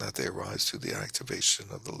potencies, and that they arise through the activation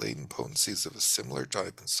of the latent potencies of a similar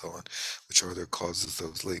type and so on, which are their causes.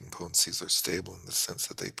 Those latent potencies are stable in the sense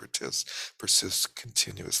that they persist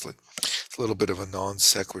continuously. It's a little bit of a non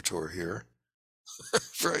sequitur here,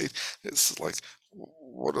 right? It's like,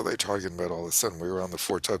 what are they talking about all of a sudden? We were on the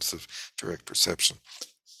four types of direct perception.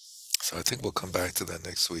 So I think we'll come back to that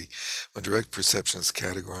next week. When direct perception is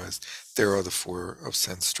categorized, there are the four of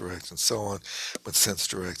sense direct and so on. When sense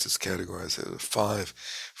direct is categorized, there are the five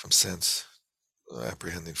from sense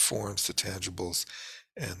apprehending forms to tangibles,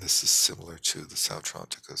 and this is similar to the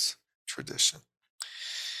Sautrantika's tradition.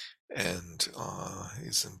 And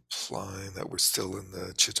he's implying that we're still in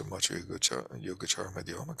the Chittamatra Yogacara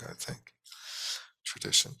Madhyamaka, I think,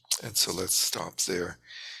 tradition. And so let's stop there.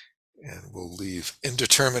 And we'll leave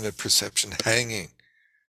indeterminate perception hanging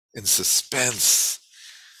in suspense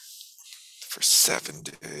for 7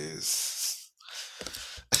 days.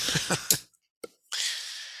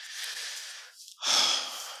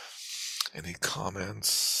 Any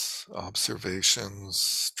comments,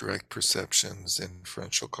 observations, direct perceptions,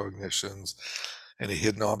 inferential cognitions, any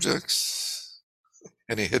hidden objects,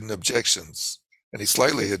 any hidden objections, any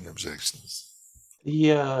slightly hidden objections?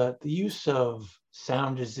 The use of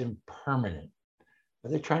sound is impermanent. Are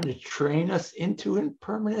they trying to train us into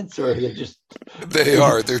impermanence, or are they just? They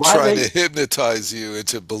are. They're Why trying they- to hypnotise you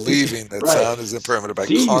into believing that Right. sound is impermanent by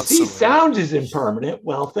See, you see, constantly. sound is impermanent.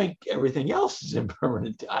 Well, think everything else is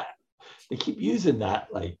impermanent. They keep using that,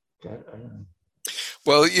 like. I don't know.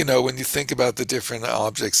 Well, you know, when you think about the different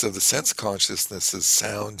objects of the sense consciousnesses,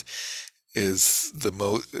 sound is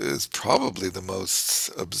probably the most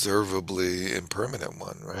observably impermanent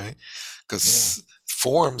one, right? Because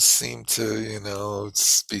forms seem to,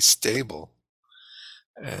 be stable,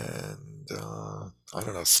 and I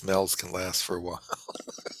don't know, smells can last for a while.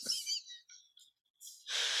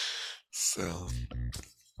 So,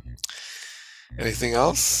 anything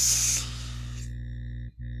else?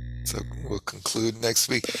 So we'll conclude next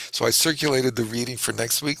week. So I circulated the reading for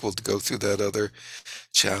next week. We'll go through that other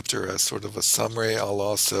chapter as sort of a summary. I'll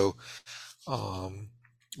also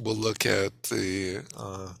we'll look at the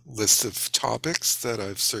list of topics that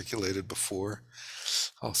I've circulated before.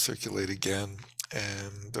 I'll circulate again,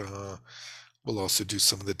 and we'll also do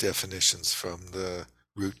some of the definitions from the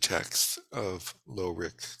root text of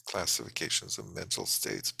Lowick Classifications of Mental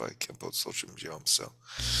States by Khenpo Tsogyam Gyaltsen,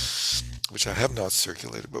 which I have not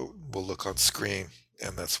circulated, but we'll look on screen.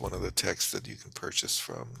 And that's one of the texts that you can purchase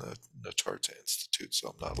from the Natarta Institute, so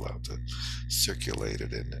I'm not allowed to circulate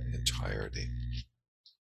it in entirety.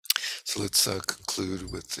 So let's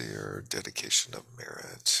conclude with their dedication of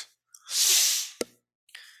merit.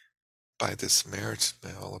 By this merit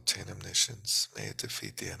may all obtain omniscience, may it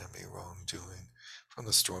defeat the enemy wrongdoing, from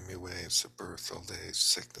the stormy waves of birth, old age,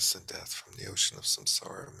 sickness, and death, from the ocean of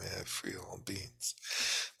samsara, may I free all beings.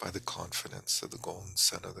 By the confidence of the golden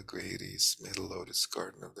sun of the great east, may the lotus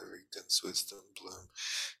garden of the Rigden's wisdom bloom.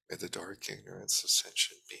 May the dark ignorance of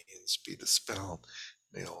sentient beings be dispelled.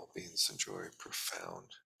 May all beings enjoy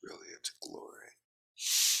profound, brilliant glory.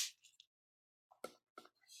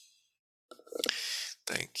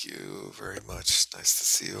 Thank you very much. Nice to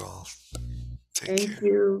see you all. Take care. Thank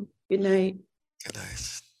you. Good night. Good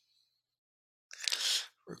night.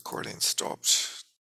 Recording stopped.